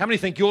 How many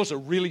think yours are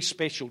really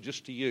special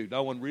just to you?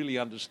 No one really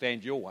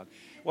understands your one.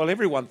 Well,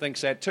 everyone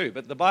thinks that too,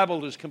 but the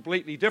Bible is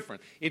completely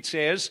different. It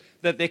says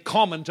that they're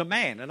common to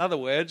man. In other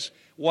words,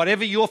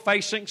 whatever you're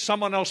facing,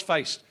 someone else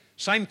faced.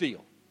 Same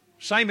deal,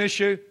 same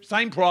issue,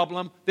 same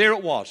problem. There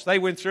it was. They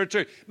went through it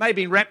too.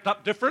 Maybe wrapped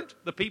up different.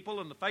 The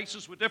people and the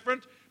faces were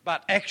different,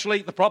 but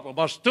actually the problem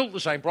was still the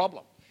same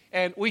problem.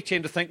 And we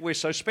tend to think we're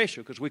so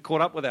special because we're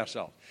caught up with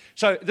ourselves.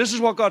 So this is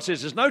what God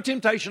says. There's no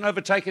temptation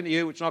overtaken to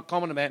you, which is not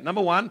common to man.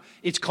 Number one,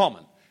 it's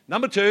common.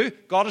 Number two,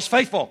 God is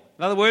faithful.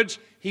 In other words,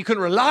 you can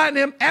rely on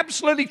him,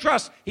 absolutely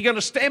trust. He's going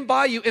to stand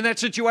by you in that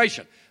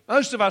situation.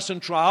 Most of us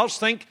in trials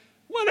think,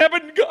 what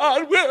happened,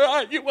 God? Where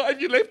are you? Why have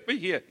you left me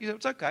here? You know,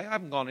 it's okay. I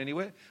haven't gone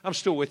anywhere. I'm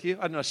still with you.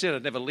 I said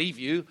I'd never leave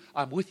you.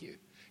 I'm with you.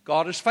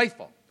 God is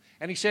faithful.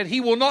 And he said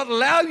he will not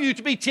allow you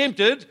to be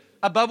tempted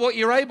above what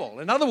you're able.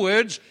 In other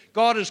words,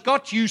 God has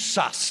got you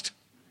sussed.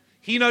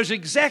 He knows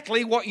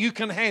exactly what you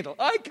can handle.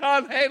 I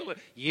can't handle it.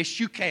 Yes,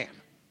 you can.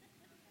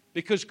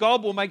 Because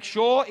God will make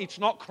sure it's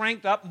not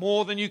cranked up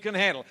more than you can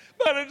handle.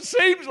 But it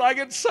seems like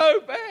it's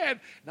so bad.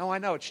 No, I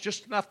know. It's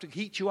just enough to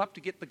heat you up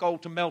to get the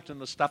gold to melt and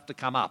the stuff to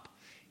come up.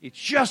 It's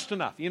just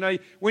enough. You know,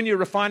 when you're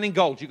refining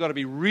gold, you've got to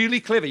be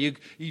really clever. You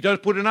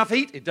don't put enough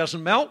heat, it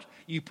doesn't melt.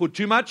 You put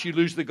too much, you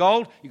lose the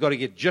gold. You've got to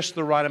get just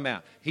the right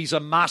amount. He's a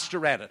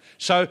master at it.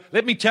 So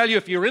let me tell you,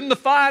 if you're in the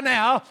fire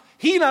now,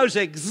 he knows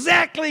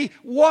exactly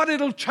what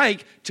it'll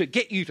take to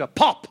get you to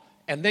pop.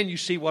 And then you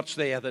see what's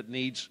there that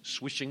needs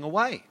swishing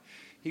away.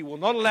 He will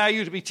not allow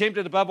you to be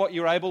tempted above what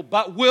you're able,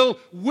 but will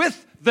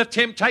with the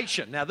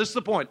temptation. Now, this is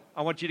the point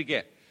I want you to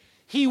get.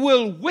 He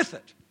will with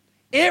it.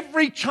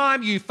 Every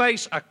time you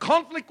face a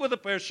conflict with a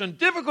person,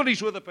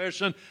 difficulties with a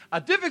person,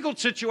 a difficult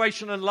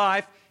situation in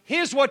life,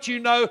 here's what you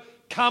know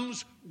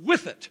comes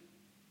with it.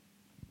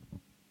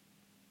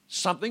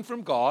 Something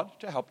from God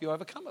to help you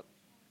overcome it.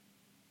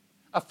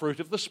 A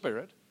fruit of the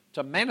Spirit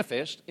to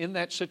manifest in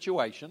that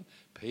situation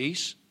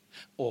peace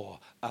or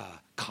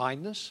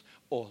kindness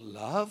or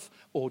love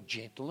or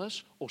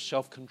gentleness or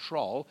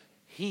self-control.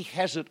 He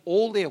has it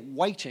all there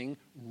waiting,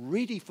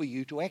 ready for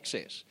you to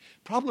access.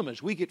 Problem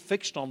is, we get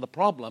fixed on the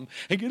problem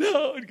and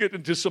get into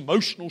this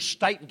emotional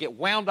state and get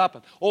wound up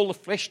and all the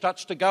flesh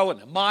starts to go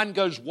and the mind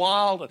goes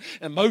wild and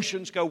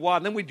emotions go wild.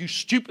 And then we do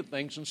stupid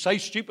things and say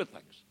stupid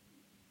things.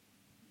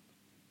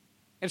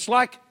 It's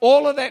like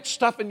all of that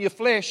stuff in your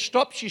flesh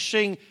stops you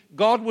seeing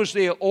God was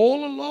there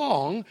all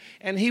along,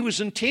 and He was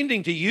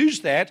intending to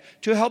use that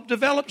to help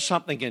develop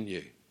something in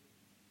you.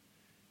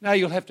 Now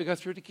you'll have to go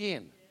through it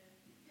again.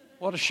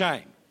 What a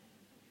shame.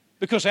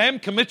 Because I am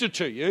committed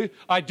to you.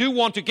 I do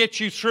want to get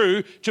you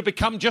through to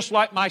become just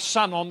like my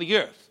Son on the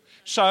earth.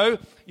 So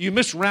you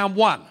missed round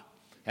 1.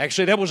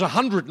 Actually, that was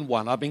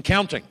 101. I've been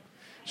counting.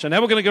 So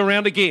now we're going to go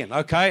around again,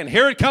 okay? And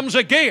here it comes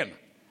again.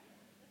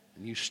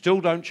 And you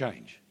still don't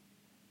change.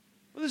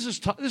 Well,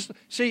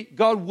 see,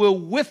 God will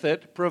with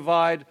it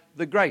provide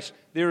the grace.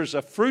 There is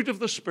a fruit of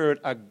the Spirit,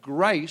 a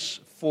grace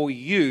for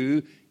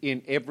you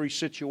in every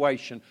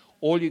situation.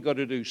 All you've got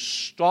to do is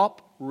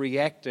stop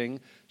reacting,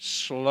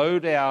 slow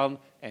down,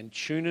 and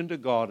tune into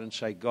God and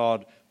say,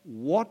 God,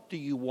 what do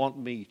you want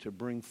me to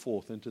bring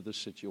forth into this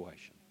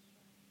situation?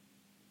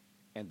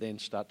 And then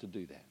start to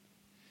do that.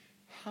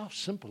 How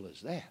simple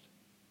is that?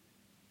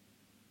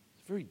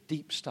 It's very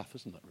deep stuff,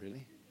 isn't it,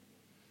 really?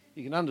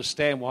 You can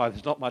understand why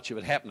there's not much of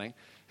it happening.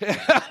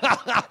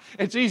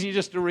 It's easy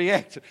just to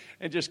react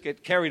and just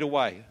get carried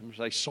away and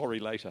say sorry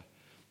later.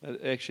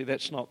 Actually,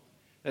 that's not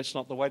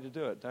the way to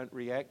do it. Don't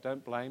react,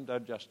 don't blame,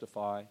 don't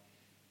justify.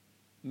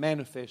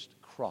 Manifest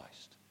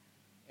Christ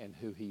and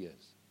who He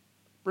is.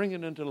 Bring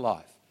it into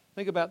life.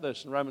 Think about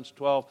this in Romans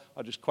 12.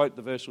 I'll just quote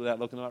the verse without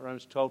looking at it.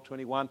 Romans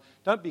 12:21.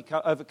 Don't be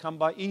overcome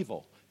by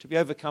evil. To be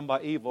overcome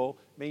by evil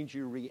means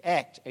you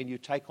react and you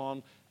take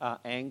on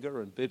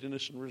anger and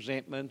bitterness and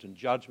resentment and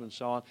judgment and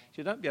so on.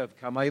 So don't be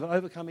overcome by evil.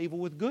 Overcome evil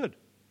with good.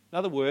 In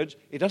other words,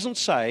 it doesn't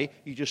say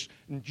you just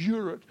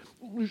endure it.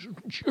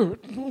 Endure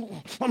it.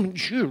 I'm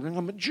enduring.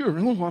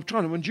 I'm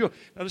trying to endure.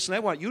 Now listen,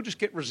 that won't. You'll just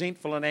get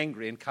resentful and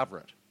angry and cover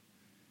it.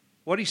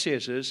 What he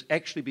says is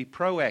actually be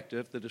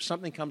proactive, that if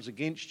something comes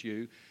against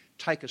you,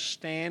 take a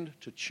stand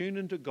to tune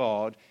into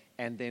God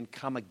and then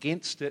come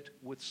against it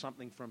with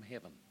something from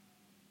heaven.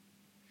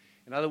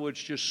 In other words,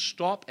 just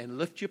stop and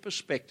lift your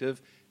perspective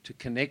to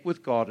connect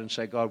with God and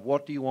say, God,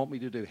 what do you want me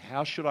to do?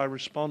 How should I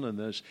respond in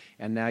this?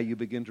 And now you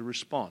begin to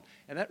respond.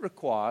 And that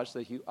requires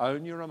that you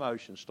own your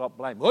emotions. Stop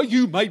blaming. Oh,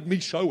 you made me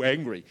so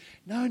angry.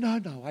 No,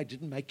 I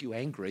didn't make you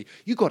angry.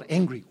 You got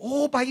angry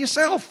all by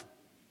yourself.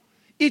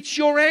 It's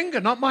your anger,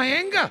 not my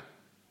anger.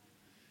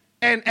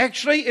 And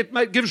actually,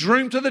 it gives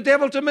room to the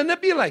devil to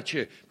manipulate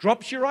you.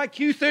 Drops your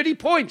IQ 30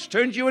 points.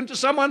 Turns you into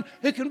someone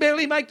who can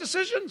barely make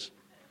decisions.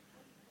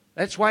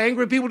 That's why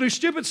angry people do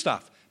stupid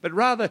stuff. But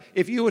rather,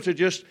 if you were to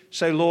just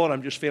say, Lord,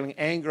 I'm just feeling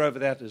anger over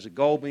that. There's a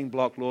goal being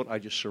blocked, Lord. I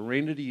just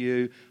surrender to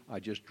you. I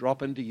just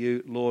drop into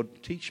you.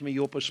 Lord, teach me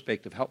your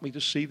perspective. Help me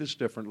to see this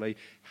differently.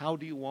 How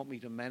do you want me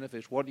to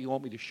manifest? What do you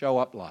want me to show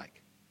up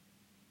like?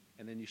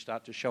 And then you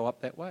start to show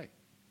up that way.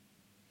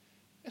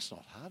 That's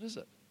not hard, is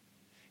it?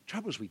 The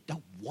trouble is we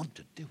don't want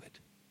to do it.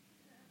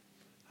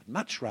 I'd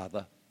much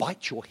rather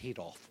bite your head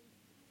off.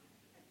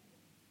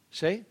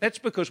 See? That's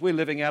because we're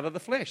living out of the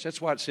flesh. That's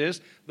why it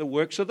says the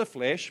works of the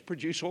flesh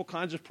produce all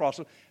kinds of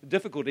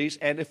difficulties,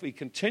 and if we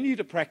continue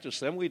to practice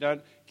them, we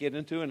don't get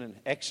into and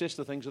access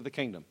the things of the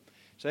kingdom.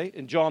 See?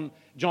 In John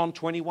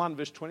 21,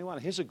 verse 21,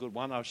 here's a good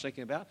one I was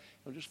thinking about.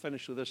 I'll just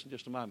finish with this in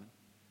just a moment.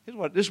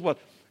 This is what,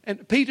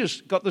 and Peter's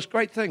got this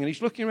great thing, and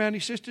he's looking around, he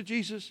says to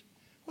Jesus,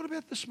 what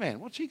about this man?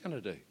 What's he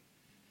going to do?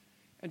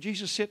 And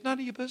Jesus said, none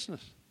of your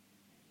business.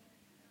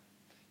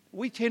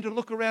 We tend to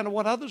look around at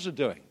what others are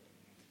doing.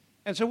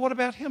 And so what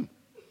about him?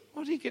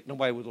 Why's he getting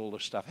away with all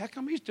this stuff? How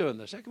come he's doing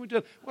this? How come we do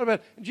it? What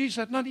about, and Jesus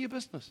said, none of your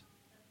business.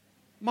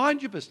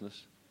 Mind your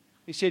business.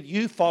 He said,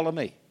 you follow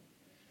me.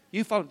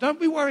 You follow. Don't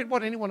be worried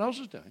what anyone else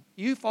is doing.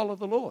 You follow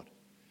the Lord.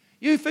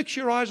 You fix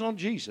your eyes on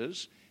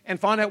Jesus and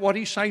find out what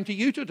He's saying to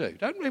you to do.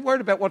 Don't be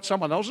worried about what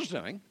someone else is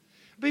doing.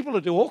 People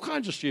who do all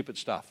kinds of stupid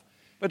stuff,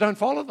 but don't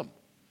follow them.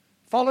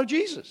 Follow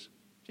Jesus.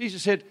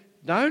 Jesus said,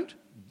 don't.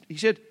 He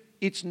said,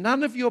 it's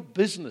none of your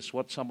business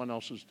what someone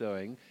else is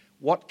doing.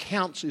 What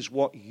counts is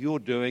what you're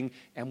doing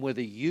and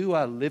whether you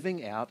are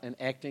living out and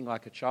acting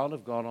like a child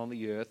of God on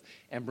the earth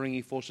and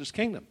bringing forth His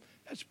kingdom.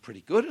 That's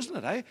pretty good, isn't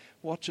it, eh?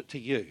 What's it to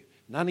you?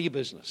 None of your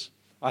business.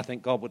 I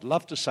think God would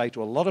love to say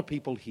to a lot of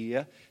people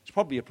here, it's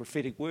probably a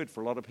prophetic word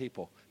for a lot of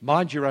people,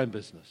 mind your own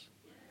business.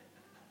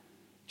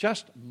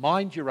 Just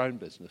mind your own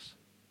business.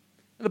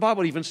 And the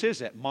Bible even says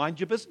that, mind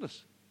your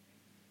business.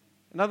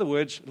 In other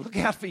words, look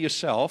out for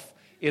yourself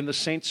in the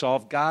sense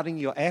of guarding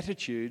your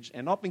attitudes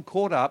and not being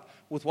caught up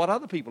with what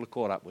other people are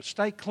caught up with.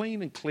 Stay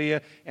clean and clear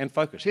and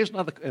focused. Here's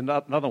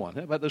another one.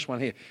 How about this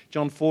one here?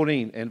 John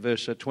 14 and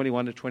verse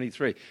 21 to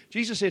 23.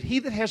 Jesus said, he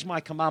that has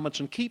my commandments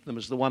and keep them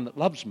is the one that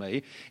loves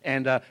me,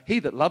 and he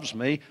that loves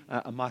me,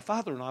 my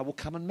Father and I will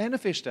come and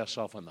manifest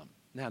ourselves in them.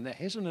 Now,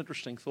 here's an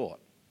interesting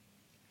thought.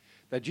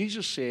 That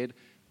Jesus said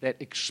that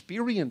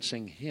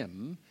experiencing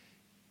Him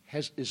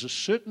is a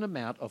certain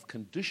amount of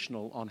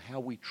conditional on how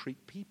we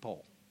treat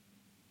people.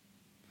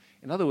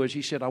 In other words,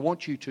 He said, I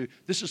want you to,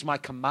 this is my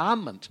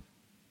commandment,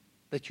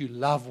 that you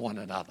love one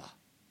another.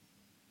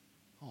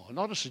 Oh,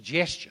 not a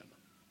suggestion.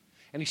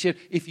 And He said,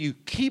 if you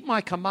keep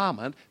my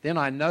commandment, then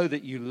I know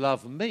that you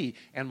love me,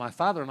 and my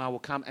Father and I will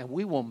come, and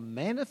we will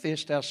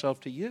manifest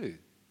ourselves to you.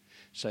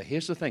 So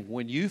here's the thing.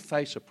 When you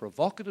face a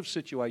provocative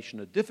situation,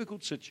 a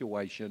difficult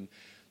situation,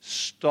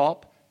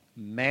 stop,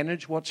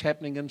 manage what's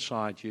happening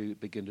inside you,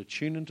 begin to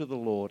tune into the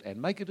Lord,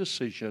 and make a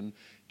decision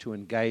to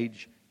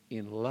engage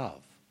in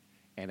love.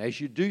 And as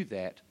you do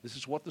that, this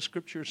is what the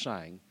Scripture is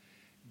saying,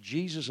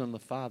 Jesus and the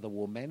Father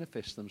will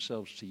manifest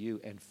themselves to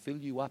you and fill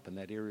you up in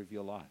that area of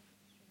your life.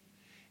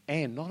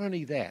 And not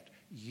only that,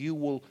 you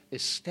will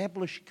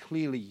establish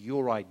clearly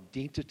your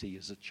identity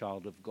as a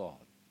child of God.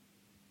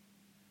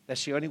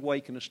 That's the only way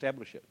you can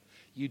establish it.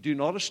 You do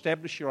not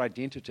establish your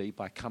identity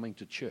by coming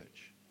to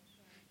church.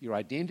 Your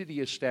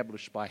identity is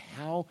established by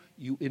how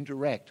you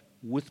interact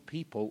with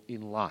people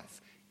in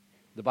life.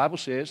 The Bible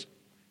says,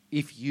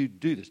 if you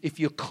do this,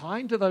 if you're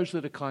kind to those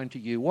that are kind to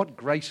you, what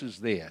grace is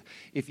there?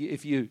 If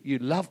you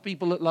love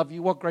people that love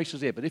you, what grace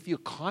is there? But if you're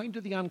kind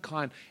to the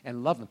unkind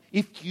and love them,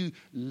 if you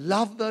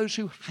love those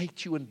who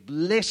hate you and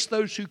bless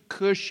those who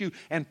curse you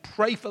and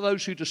pray for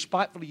those who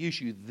despitefully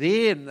use you,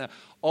 then,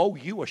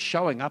 you are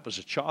showing up as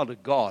a child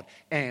of God,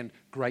 and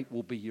great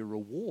will be your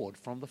reward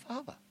from the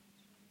Father.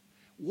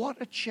 What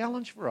a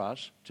challenge for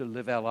us to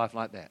live our life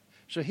like that.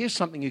 So here's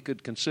something you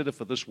could consider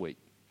for this week.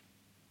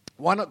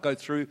 Why not go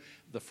through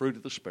the fruit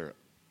of the Spirit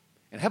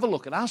and have a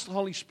look and ask the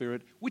Holy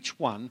Spirit, which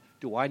one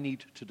do I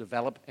need to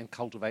develop and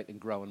cultivate and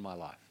grow in my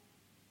life?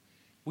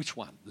 Which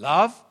one?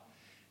 Love?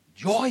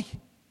 Joy?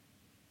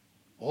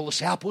 All the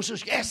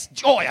sourpusses? Yes,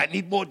 joy. I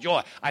need more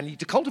joy. I need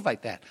to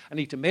cultivate that. I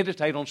need to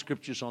meditate on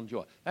scriptures on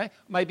joy.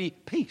 Maybe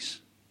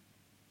peace.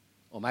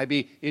 Or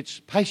maybe it's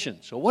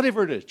patience, or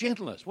whatever it is,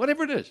 gentleness,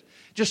 whatever it is.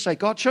 Just say,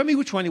 God, show me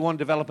which one you want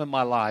to develop in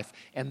my life,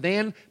 and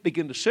then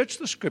begin to search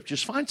the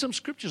scriptures, find some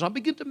scriptures, and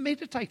begin to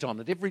meditate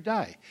on it every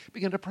day.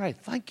 Begin to pray,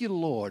 thank you,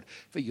 Lord,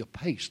 for your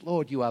peace.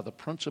 Lord, you are the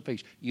Prince of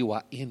Peace. You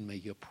are in me.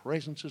 Your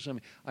presence is in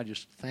me. I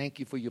just thank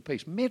you for your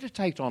peace.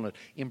 Meditate on it.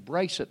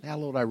 Embrace it. Now,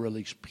 Lord, I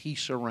release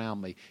peace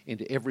around me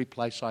into every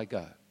place I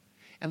go.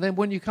 And then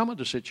when you come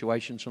into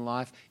situations in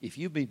life, if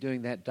you've been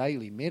doing that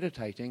daily,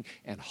 meditating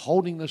and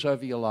holding this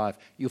over your life,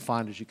 you'll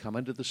find as you come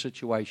into the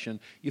situation,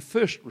 your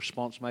first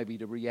response may be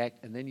to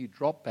react, and then you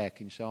drop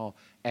back and say,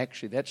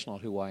 actually, that's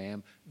not who I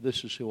am.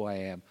 This is who I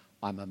am.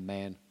 I'm a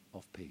man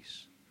of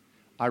peace.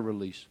 I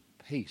release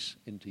peace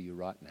into you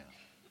right now.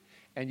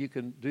 And you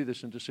can do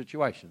this into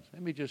situations.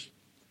 Let me just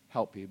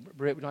help you.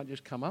 Brett, would I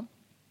just come up?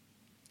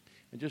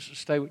 And just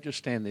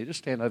stand there. Just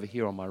stand over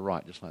here on my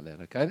right, just like that,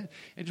 okay?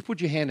 And just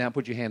put your hand out,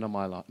 put your hand on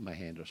my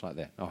hand, just like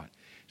that. All right.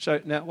 So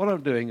now what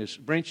I'm doing is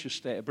Brett's just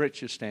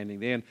standing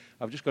there, and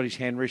I've just got his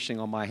hand resting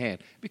on my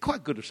hand. It'd be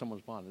quite good if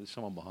someone's behind him. There's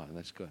someone behind him.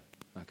 That's good.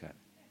 Okay.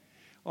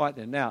 All right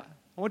then. Now,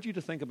 I want you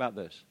to think about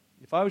this.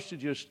 If I was to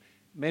just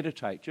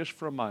meditate just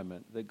for a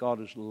moment that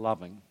God is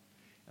loving,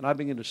 and I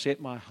begin to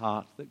set my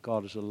heart that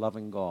God is a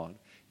loving God.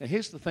 Now,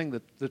 here's the thing,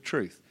 the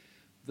truth.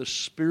 The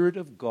Spirit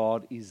of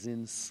God is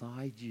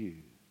inside you.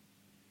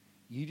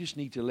 You just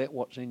need to let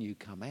what's in you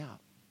come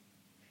out.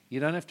 You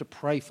don't have to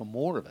pray for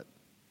more of it.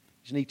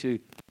 You just need to,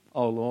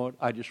 Lord,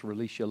 I just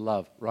release your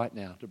love right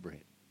now to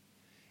Brett.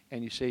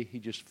 And you see, he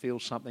just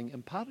feels something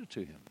imparted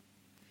to him,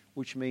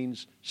 which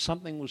means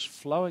something was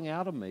flowing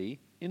out of me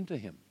into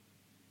him.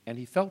 And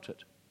he felt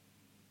it.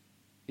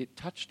 It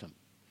touched him.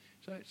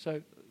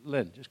 So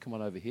Lynn, just come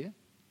on over here.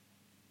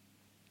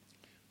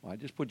 All right,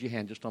 just put your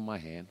hand just on my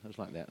hand, just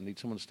like that. I need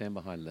someone to stand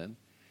behind Lynn.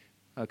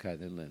 Okay,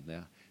 then Lynn,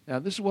 Now,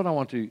 this is what I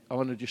want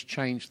to just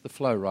change the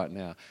flow right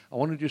now. I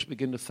want to just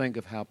begin to think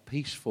of how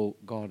peaceful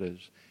God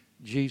is.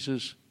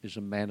 Jesus is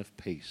a man of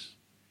peace,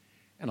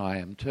 and I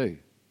am too.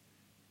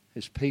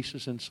 His peace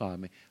is inside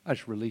me. I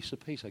just release the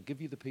peace. I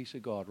give you the peace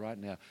of God right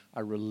now.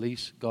 I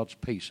release God's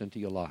peace into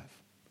your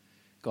life.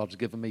 God's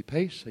given me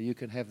peace, so you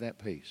can have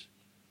that peace.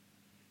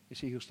 You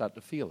see, you'll start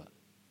to feel it.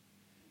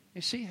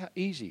 You see how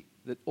easy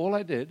that all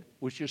I did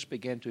was just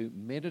begin to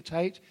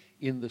meditate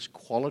in this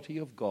quality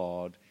of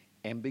God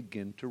and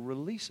begin to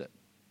release it.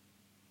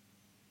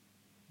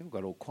 You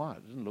got all quiet.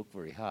 It doesn't look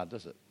very hard,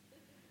 does it?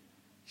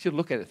 You should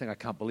look at it and think, I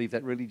can't believe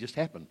that really just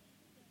happened.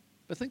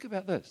 But think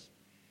about this.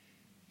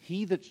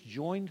 He that's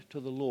joined to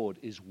the Lord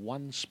is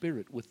one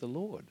spirit with the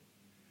Lord.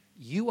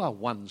 You are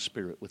one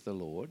spirit with the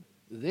Lord.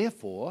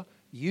 Therefore,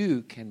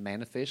 you can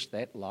manifest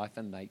that life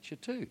and nature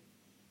too.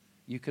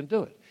 You can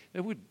do it.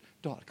 Now,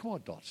 Dot, come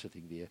on, Dot,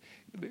 sitting there.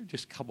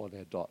 Just come on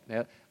now, Dot.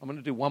 Now, I'm going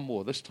to do one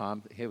more this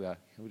time. Here we are.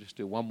 We'll just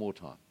do one more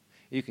time.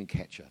 You can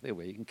catch her. There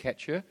we are. You can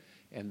catch her,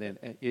 and then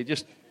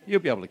you'll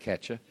be able to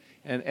catch her,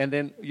 and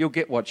then you'll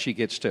get what she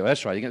gets too.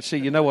 That's right. You can see.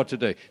 You know what to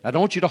do. I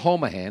don't want you to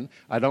hold my hand.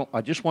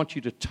 I just want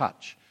you to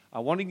touch. I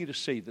want you to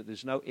see that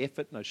there's no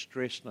effort, no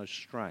stress, no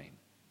strain.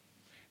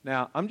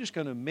 Now, I'm just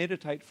going to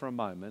meditate for a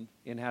moment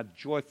in how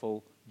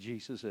joyful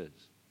Jesus is.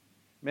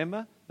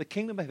 Remember, the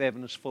kingdom of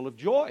heaven is full of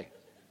joy.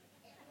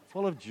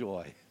 Full of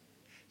joy.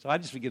 So I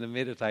just begin to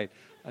meditate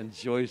on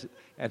joy,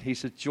 and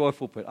he's a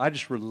joyful person. I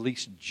just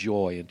release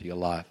joy into your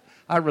life.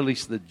 I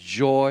release the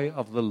joy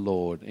of the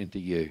Lord into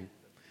you.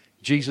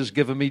 Jesus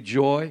given me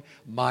joy,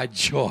 my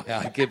joy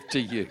I give to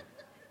you.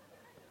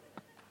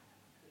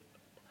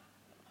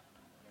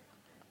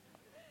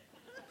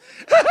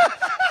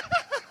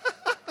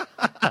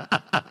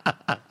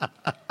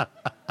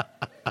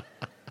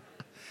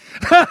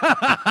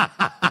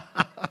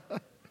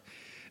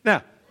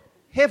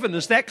 heaven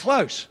is that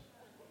close.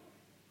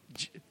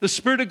 The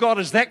Spirit of God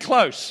is that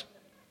close.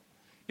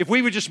 If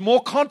we were just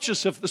more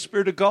conscious of the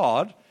Spirit of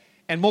God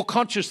and more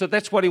conscious that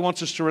that's what He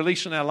wants us to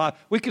release in our life,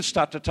 we could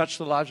start to touch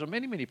the lives of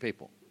many, many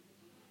people.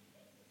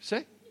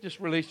 See? Just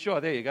release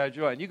joy. There you go,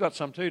 joy. And you got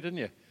some too, didn't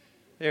you?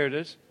 There it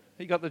is.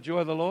 You got the joy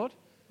of the Lord?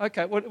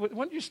 Okay, why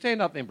don't you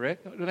stand up then,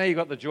 Brett? Now you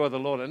got the joy of the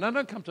Lord. And no,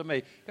 don't come to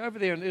me. Go over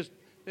there and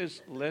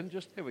there's Lynn.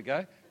 There we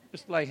go.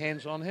 Just lay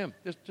hands on him.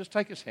 Just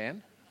take his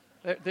hand.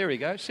 There we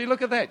go. See,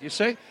 look at that. You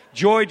see?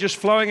 Joy just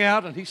flowing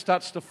out and he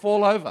starts to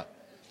fall over.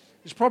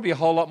 There's probably a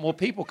whole lot more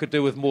people could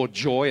do with more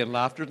joy and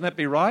laughter. Wouldn't that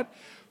be right?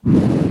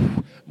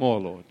 More,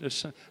 Lord.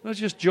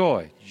 Just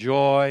joy.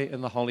 Joy in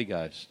the Holy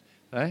Ghost.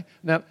 Okay?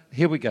 Now,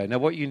 here we go. Now,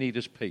 what you need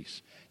is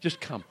peace. Just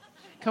come.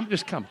 Come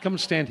and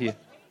stand here.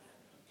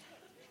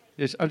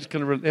 Yes, I'm just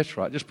going to, that's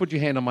right. Just put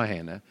your hand on my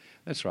hand now.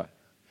 That's right.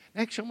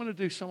 Actually, I'm going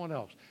to do someone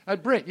else.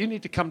 Brett, you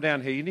need to come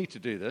down here. You need to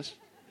do this.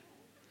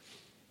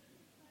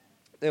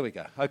 There we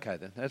go. Okay,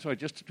 then. That's right.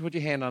 Just put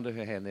your hand under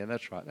her hand there.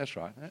 That's right.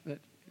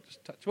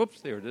 Just touch.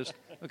 Whoops, there it is.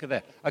 Look at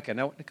that. Okay,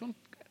 now, come.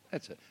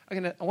 That's it.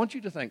 Okay, now, I want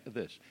you to think of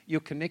this. You're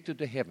connected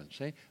to heaven,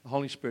 see? The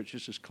Holy Spirit's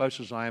just as close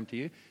as I am to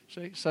you.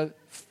 See? So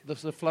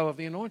there's the flow of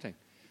the anointing.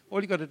 All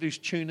you've got to do is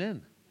tune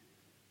in.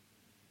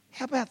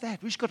 How about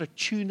that? We've just got to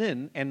tune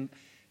in. And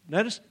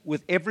notice,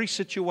 with every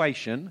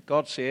situation,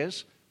 God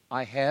says,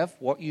 I have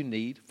what you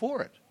need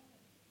for it.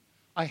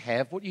 I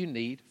have what you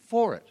need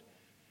for it.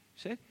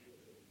 See?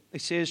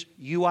 It says,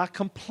 you are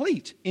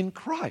complete in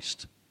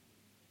Christ.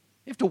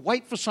 You have to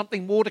wait for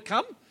something more to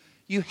come.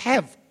 You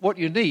have what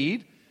you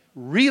need.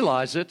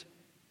 Realize it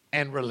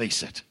and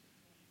release it.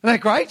 Isn't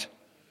that great?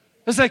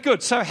 Isn't that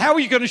good? So how are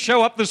you going to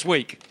show up this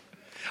week?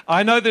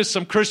 I know there's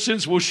some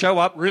Christians will show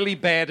up really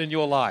bad in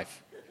your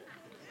life.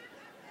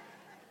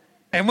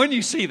 And when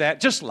you see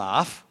that, just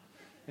laugh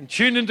and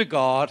tune into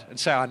God and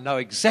say, I know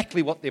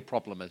exactly what their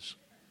problem is.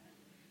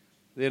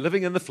 They're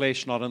living in the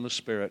flesh, not in the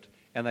spirit,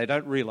 and they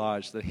don't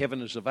realize that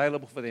heaven is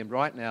available for them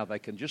right now. They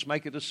can just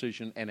make a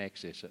decision and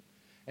access it.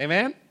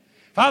 Amen?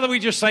 Father, we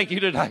just thank you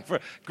today for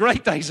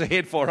great days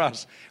ahead for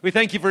us. We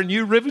thank you for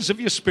new rivers of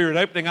your Spirit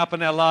opening up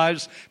in our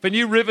lives, for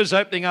new rivers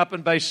opening up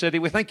in Bay City.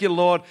 We thank you,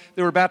 Lord,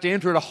 that we're about to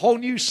enter a whole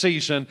new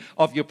season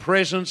of your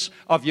presence,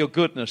 of your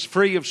goodness,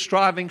 free of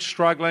striving,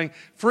 struggling,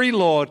 free,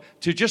 Lord,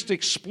 to just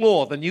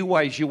explore the new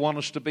ways you want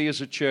us to be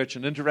as a church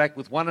and interact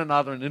with one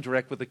another and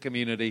interact with the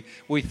community.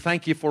 We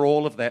thank you for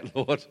all of that,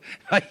 Lord.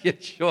 May your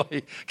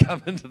joy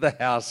come into the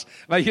house.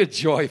 May your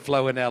joy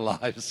flow in our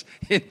lives.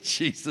 In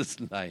Jesus'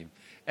 name,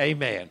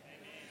 amen.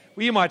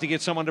 Well, you might have to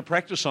get someone to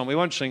practice on. We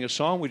won't sing a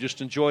song. We just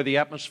enjoy the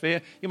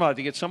atmosphere. You might have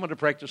to get someone to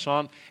practice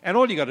on. And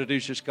all you got to do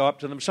is just go up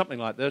to them, something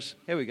like this.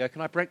 Here we go. Can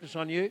I practice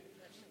on you?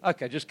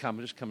 Okay, just come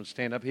and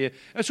stand up here.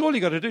 That's all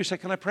you got to do. Say,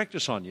 can I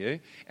practice on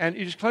you? And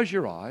you just close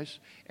your eyes.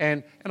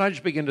 And I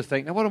just begin to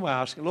think, now what am I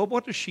asking? Lord,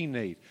 what does she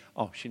need?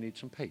 Oh, she needs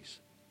some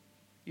peace.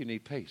 You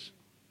need peace.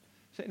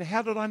 So, now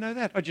how did I know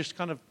that? I just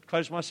kind of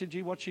closed my eyes and said,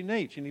 gee, what she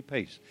needs? She needs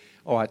peace.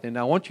 All right, then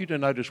now I want you to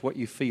notice what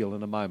you feel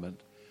in a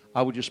moment.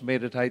 I will just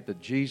meditate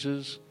that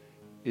Jesus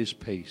is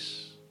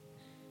peace.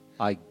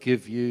 I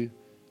give you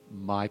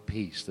my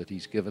peace that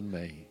he's given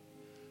me.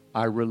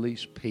 I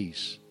release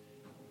peace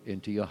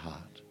into your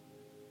heart.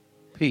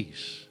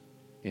 Peace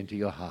into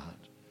your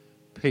heart.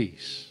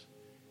 Peace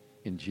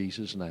in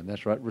Jesus' name.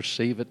 That's right.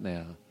 Receive it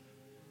now.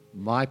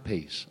 My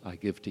peace I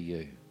give to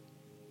you.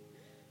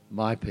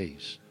 My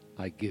peace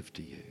I give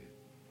to you.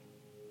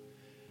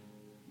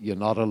 You're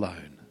not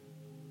alone.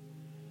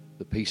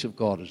 The peace of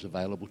God is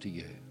available to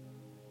you.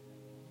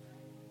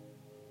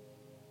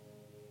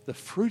 The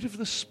fruit of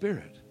the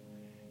Spirit,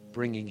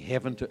 bringing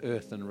heaven to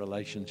earth in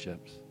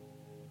relationships.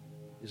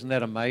 Isn't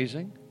that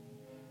amazing?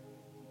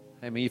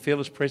 I mean, you feel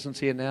His presence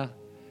here now?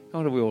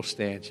 How do we all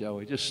stand, shall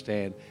we? Just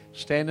stand.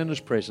 Stand in His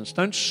presence.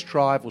 Don't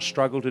strive or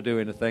struggle to do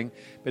anything.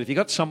 But if you've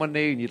got someone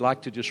there and you'd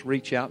like to just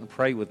reach out and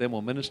pray with them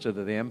or minister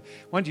to them,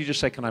 why don't you just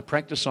say, can I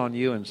practice on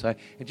you? And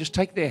just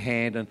take their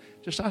hand and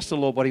just ask the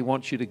Lord what He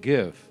wants you to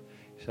give.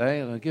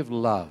 Say, give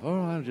love. All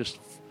right, just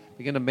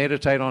begin to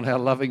meditate on how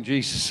loving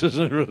Jesus is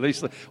and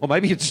release or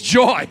maybe it's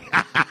joy.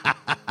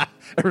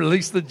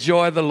 Release the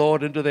joy of the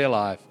Lord into their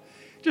life.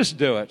 Just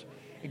do it.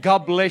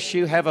 God bless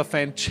you. Have a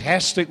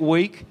fantastic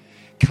week.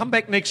 Come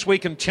back next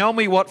week and tell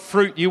me what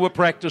fruit you were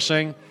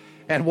practicing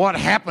and what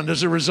happened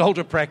as a result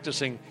of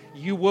practicing.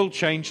 You will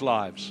change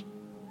lives.